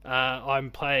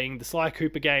 I'm playing the Sly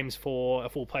Cooper games for a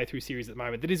full playthrough series at the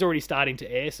moment. That is already starting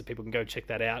to air, so people can go check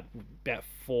that out. About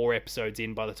 4 episodes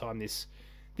in by the time this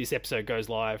episode goes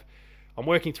live. I'm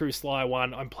working through Sly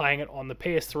 1. I'm playing it on the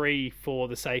PS3 for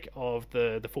the sake of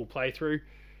the full playthrough,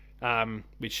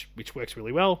 which works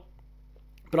really well.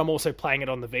 But I'm also playing it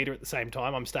on the Vita at the same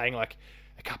time. I'm staying like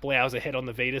a couple hours ahead on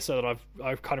the Vita so that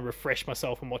I've kind of refreshed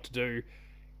myself on what to do,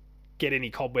 get any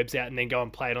cobwebs out, and then go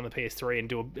and play it on the PS3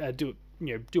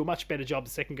 and do a much better job the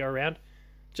second go around,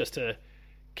 just to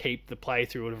keep the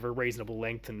playthrough of a reasonable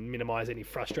length and minimize any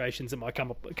frustrations that might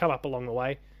come up along the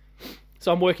way.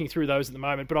 So I'm working through those at the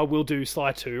moment, but I will do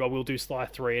Sly 2, I will do Sly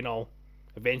 3, and I'll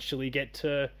eventually get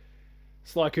to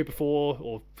Sly Cooper 4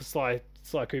 or Sly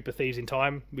Cooper Thieves in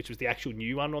Time, which was the actual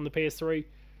new one on the PS3.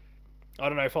 I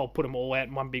don't know if I'll put them all out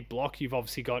in one big block. You've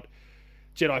obviously got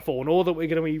Jedi Fallen Order that we're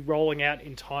going to be rolling out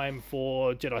in time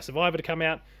for Jedi Survivor to come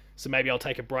out. So maybe I'll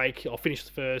take a break. I'll finish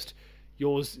the first.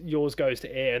 Yours goes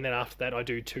to air, and then after that I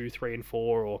do 2, 3, and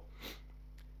 4.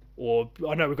 Or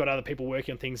I know we've got other people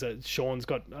working on things. That Sean's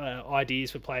got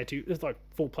ideas for player 2. It's like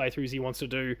full playthroughs he wants to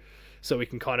do, so we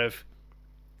can kind of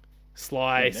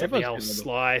Sly something else,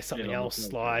 Sly something else,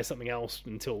 Sly something else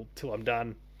until I'm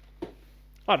done.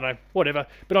 I don't know, whatever.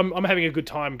 But I'm having a good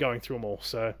time going through them all,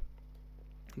 so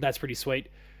that's pretty sweet.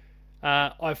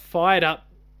 I've fired up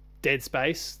Dead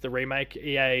Space, the remake.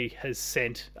 EA has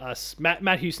sent us.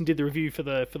 Matt Houston did the review for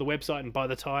the website, and by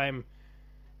the time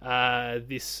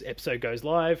this episode goes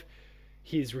live,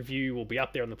 his review will be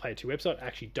up there on the Player 2 website. I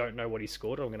actually don't know what he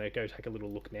scored. I'm going to go take a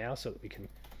little look now so that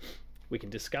we can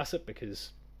discuss it,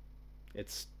 because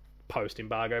it's post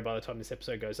embargo by the time this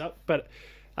episode goes up. But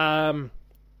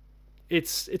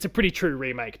it's a pretty true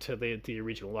remake to the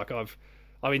original. Like I've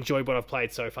enjoyed what I've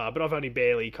played so far, but I've only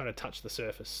barely kind of touched the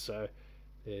surface. So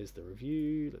there's the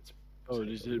review.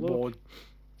 Is it more?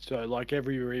 So like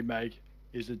every remake,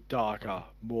 is it darker,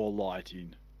 more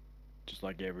lighting, just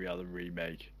like every other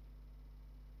remake?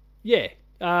 Yeah.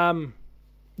 I mean,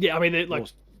 like more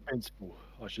suspenseful,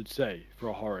 I should say, for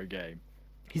a horror game.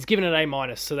 He's given it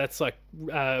A-, so that's like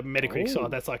Metacritic side.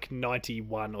 That's like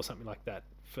 91 or something like that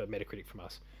for Metacritic from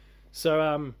us.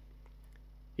 So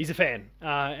he's a fan,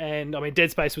 and I mean,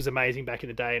 Dead Space was amazing back in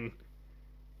the day, and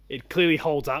it clearly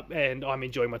holds up, and I'm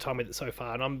enjoying my time with it so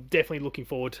far, and I'm definitely looking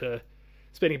forward to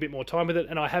spending a bit more time with it.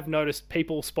 And I have noticed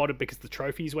people spotted because the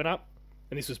trophies went up,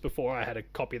 and this was before I had a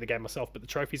copy of the game myself, but the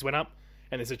trophies went up,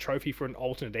 and there's a trophy for an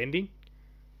alternate ending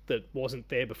that wasn't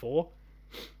there before.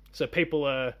 So people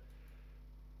are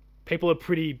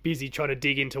pretty busy trying to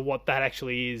dig into what that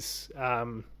actually is.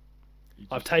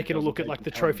 I've taken a look at like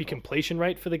the trophy completion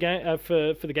rate for the game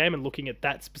for the game, and looking at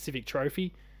that specific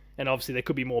trophy. And obviously there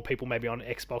could be more people maybe on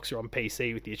Xbox or on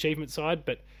PC with the achievement side,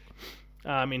 but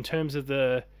in terms of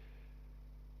the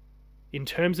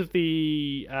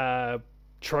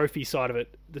trophy side of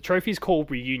it, the trophy is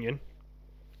called Reunion,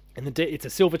 and it's a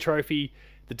silver trophy.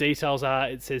 The details are,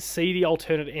 it says see the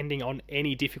alternate ending on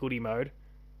any difficulty mode.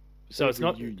 So it's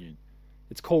not Reunion.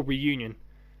 It's called Reunion.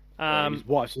 His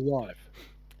wife's alive.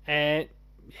 And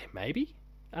maybe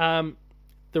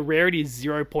the rarity is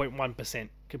 0.1%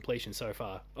 completion so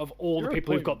far of all the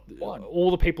people who've got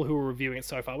all the people who are reviewing it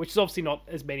so far, which is obviously not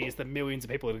as many as the millions of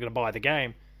people that are going to buy the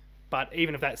game. But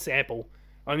even if that sample,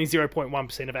 only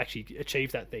 0.1% have actually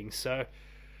achieved that thing. So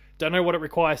don't know what it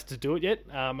requires to do it yet.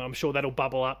 I'm sure that'll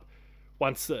bubble up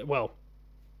once.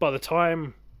 By the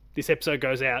time this episode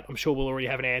goes out, I'm sure we'll already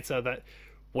have an answer that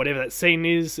whatever that scene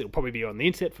is, it'll probably be on the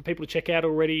internet for people to check out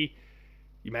already.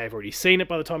 You may have already seen it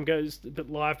by the time it goes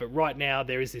live, but right now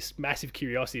there is this massive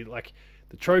curiosity. Like,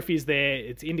 the trophy is there,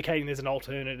 it's indicating there's an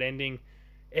alternate ending.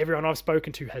 Everyone I've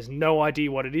spoken to has no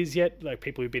idea what it is yet. Like,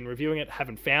 people who've been reviewing it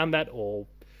haven't found that, or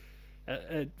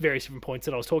at various different points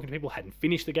that I was talking to people hadn't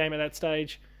finished the game at that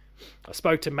stage. I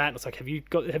spoke to Matt, and it's like,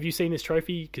 have you seen this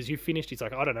trophy? Because you finished. He's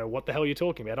like, I don't know what the hell you're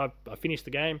talking about. I finished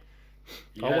the game.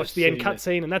 I watched the end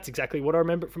cutscene, and that's exactly what I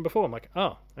remember from before. I'm like,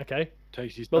 oh, okay.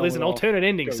 Well, there's an alternate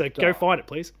ending, so go find it,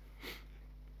 please.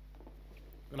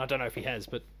 And I don't know if he has,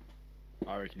 but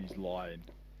I reckon he's lying.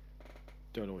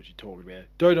 Don't know what you're talking about.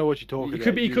 Don't know what you're talking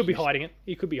about. He could be hiding it.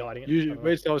 He could be hiding it. Usually,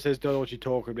 when someone says don't know what you're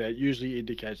talking about, it usually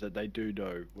indicates that they do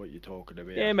know what you're talking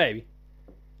about. Yeah, maybe.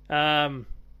 So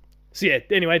yeah,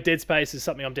 anyway, Dead Space is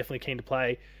something I'm definitely keen to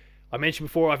play. I mentioned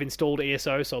before I've installed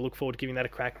ESO, so I look forward to giving that a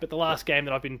crack. But the last game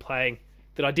that I've been playing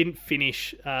that I didn't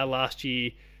finish last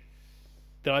year,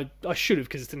 that I should have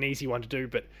because it's an easy one to do,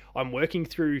 but I'm working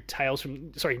through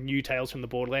new Tales from the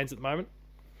Borderlands at the moment.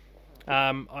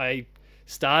 I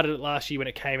started it last year when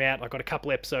it came out. I got a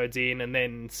couple episodes in, and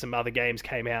then some other games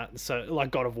came out, so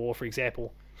like God of War, for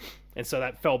example, and so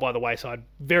that fell by the wayside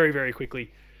very, very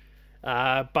quickly.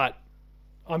 But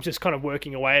I'm just kind of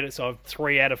working away at it. So I've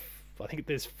 3 out of, I think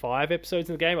there's 5 episodes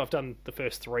in the game. I've done the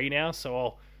first 3 now,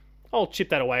 so I'll chip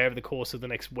that away over the course of the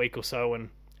next week or so and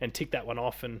tick that one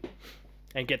off and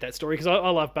get that story, because I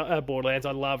love Borderlands.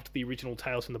 I loved the original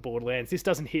Tales from the Borderlands. This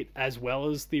doesn't hit as well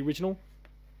as the original,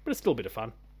 but it's still a bit of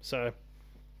fun. So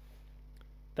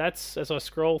that's, as I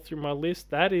scroll through my list,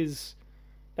 that is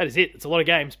it. It's a lot of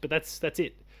games, but that's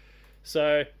it.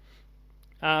 So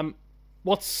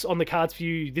what's on the cards for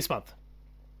you this month?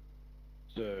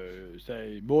 So,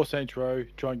 say more Saints Row,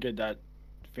 try and get that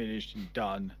finished and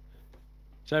done.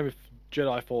 Same with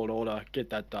Jedi Fallen Order, get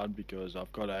that done because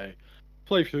I've got a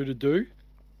playthrough to do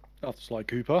after Sly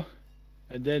Cooper.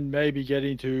 And then maybe get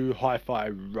into Hi-Fi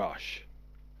Rush.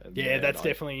 Yeah, that's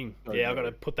definitely... Yeah, I've got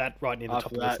to put that right near the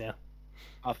top of the list now.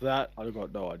 After that, I've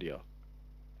got no idea.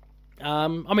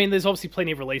 I mean, there's obviously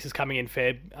plenty of releases coming in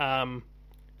Feb.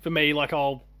 For me, like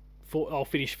I'll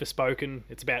finish Forspoken.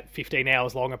 It's about 15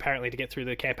 hours long, apparently, to get through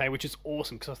the campaign, which is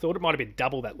awesome, because I thought it might have been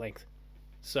double that length.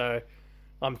 So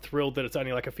I'm thrilled that it's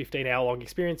only like a 15-hour long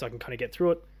experience. I can kind of get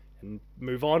through it and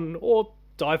move on, or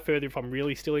dive further if I'm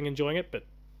really still enjoying it. But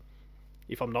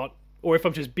if I'm not, or if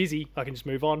I'm just busy, I can just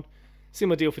move on.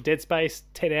 Similar deal for Dead Space,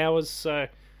 10 hours, so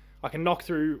I can knock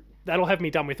through. That'll have me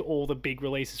done with all the big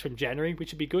releases from January,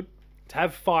 which would be good. To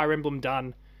have Fire Emblem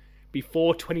done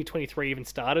before 2023 even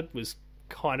started was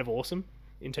kind of awesome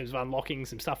in terms of unlocking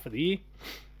some stuff for the year.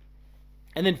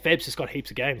 And then Feb's just got heaps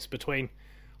of games between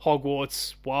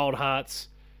Hogwarts, Wild Hearts,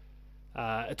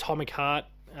 Atomic Heart,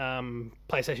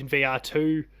 PlayStation VR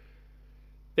 2.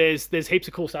 There's heaps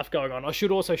of cool stuff going on. I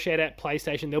should also shout out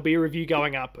PlayStation. There'll be a review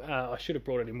going up. I should have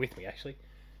brought it in with me, actually.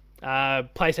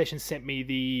 PlayStation sent me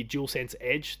the DualSense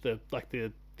Edge,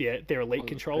 their Elite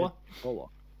controller.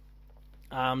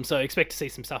 So expect to see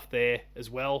some stuff there as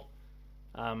well.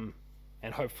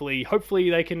 And hopefully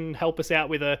they can help us out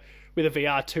with a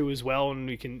VR 2 as well, and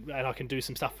I can do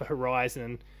some stuff for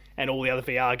Horizon and all the other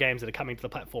VR games that are coming to the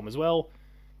platform as well.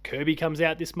 Kirby comes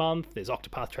out this month. There's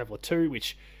Octopath Traveler 2,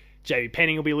 which JB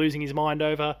Penning will be losing his mind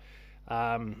over.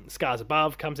 Scars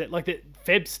Above comes out. Like, the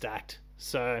Feb's stacked,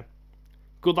 so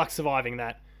good luck surviving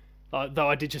that. Though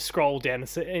I did just scroll down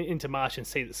into March and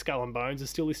see that Skull and Bones is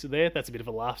still listed there. That's a bit of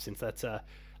a laugh, since that's A,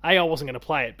 I wasn't going to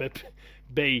play it, but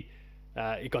B,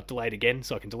 it got delayed again,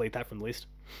 so I can delete that from the list.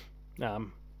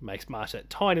 Makes March that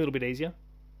tiny little bit easier.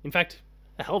 In fact,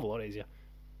 a hell of a lot easier.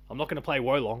 I'm not going to play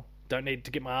Wolong. Don't need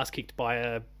to get my ass kicked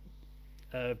by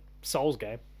a Souls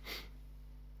game.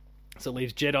 So it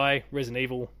leaves Jedi, Resident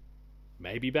Evil,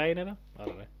 maybe Bayonetta? I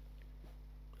don't know.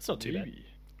 It's not too bad.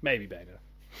 Maybe Bayonetta.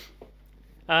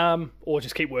 Or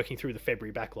just keep working through the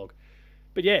February backlog.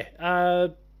 But yeah,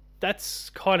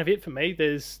 that's kind of it for me.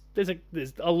 There's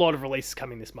a lot of releases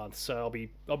coming this month, so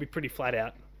I'll be pretty flat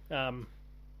out.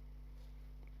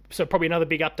 So probably another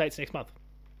big updates next month.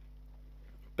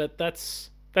 But that's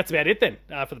about it then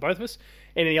for the both of us.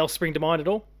 Anything else spring to mind at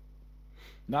all?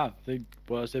 No, I think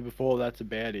what I said before, that's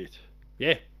about it.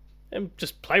 Yeah, and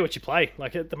just play what you play.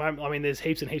 Like, at the moment, I mean, there's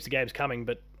heaps and heaps of games coming,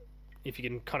 but if you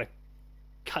can kind of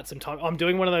cut some time. I'm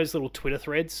doing one of those little Twitter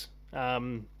threads.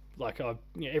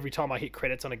 Every time I hit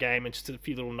credits on a game, and just a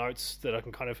few little notes that I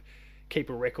can kind of keep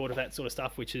a record of that sort of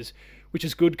stuff, which is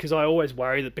good, because I always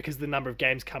worry that because the number of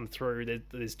games come through,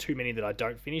 there's too many that I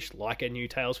don't finish, like a new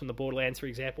Tales from the Borderlands, for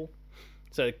example.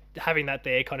 So having that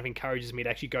there kind of encourages me to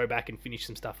actually go back and finish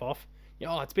some stuff off.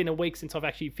 It's been a week since I've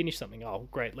actually finished something. Oh,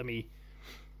 great, let me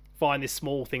find this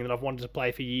small thing that I've wanted to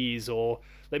play for years, or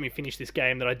let me finish this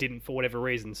game that I didn't for whatever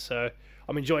reason. So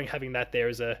I'm enjoying having that there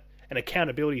as an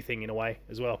accountability thing in a way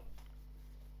as well.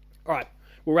 All right,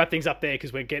 we'll wrap things up there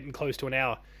because we're getting close to an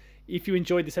hour. If you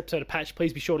enjoyed this episode of Patch,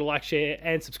 please be sure to like, share,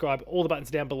 and subscribe. All the buttons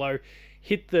down below.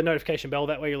 Hit the notification bell.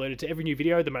 That way you're alerted to every new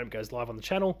video the moment it goes live on the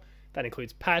channel. That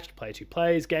includes Patched, Player 2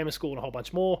 Plays, Gamer School, and a whole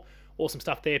bunch more. Awesome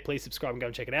stuff there. Please subscribe and go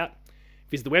and check it out.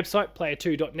 Visit the website,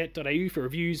 player2.net.au, for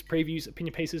reviews, previews,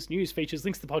 opinion pieces, news, features,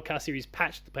 links to the podcast series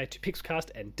Patched, the Player 2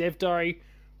 Pixelcast, and Dev Diary.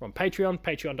 We're on Patreon,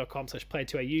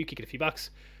 patreon.com/player2au. Kick it a few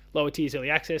bucks. Lower tiers, early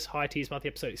access. Higher tiers, monthly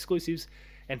episode exclusives.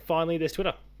 And finally, there's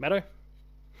Twitter. Matto?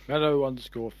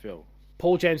 Matto_Phil.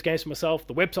 Paul James Games for myself.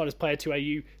 The website is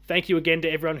Player2AU. Thank you again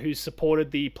to everyone who's supported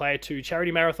the Player 2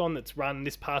 charity marathon that's run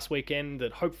this past weekend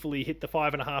that hopefully hit the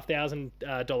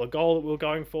 $5,500 goal that we were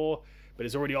going for, but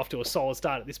is already off to a solid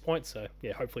start at this point. So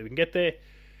yeah, hopefully we can get there.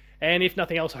 And if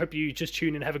nothing else, I hope you just tune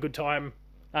in and have a good time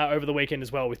over the weekend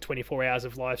as well with 24 hours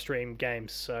of live stream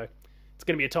games. So it's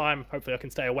going to be a time. Hopefully I can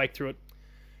stay awake through it.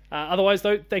 Otherwise,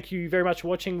 though, thank you very much for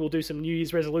watching. We'll do some New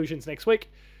Year's resolutions next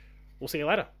week. We'll see you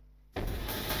later.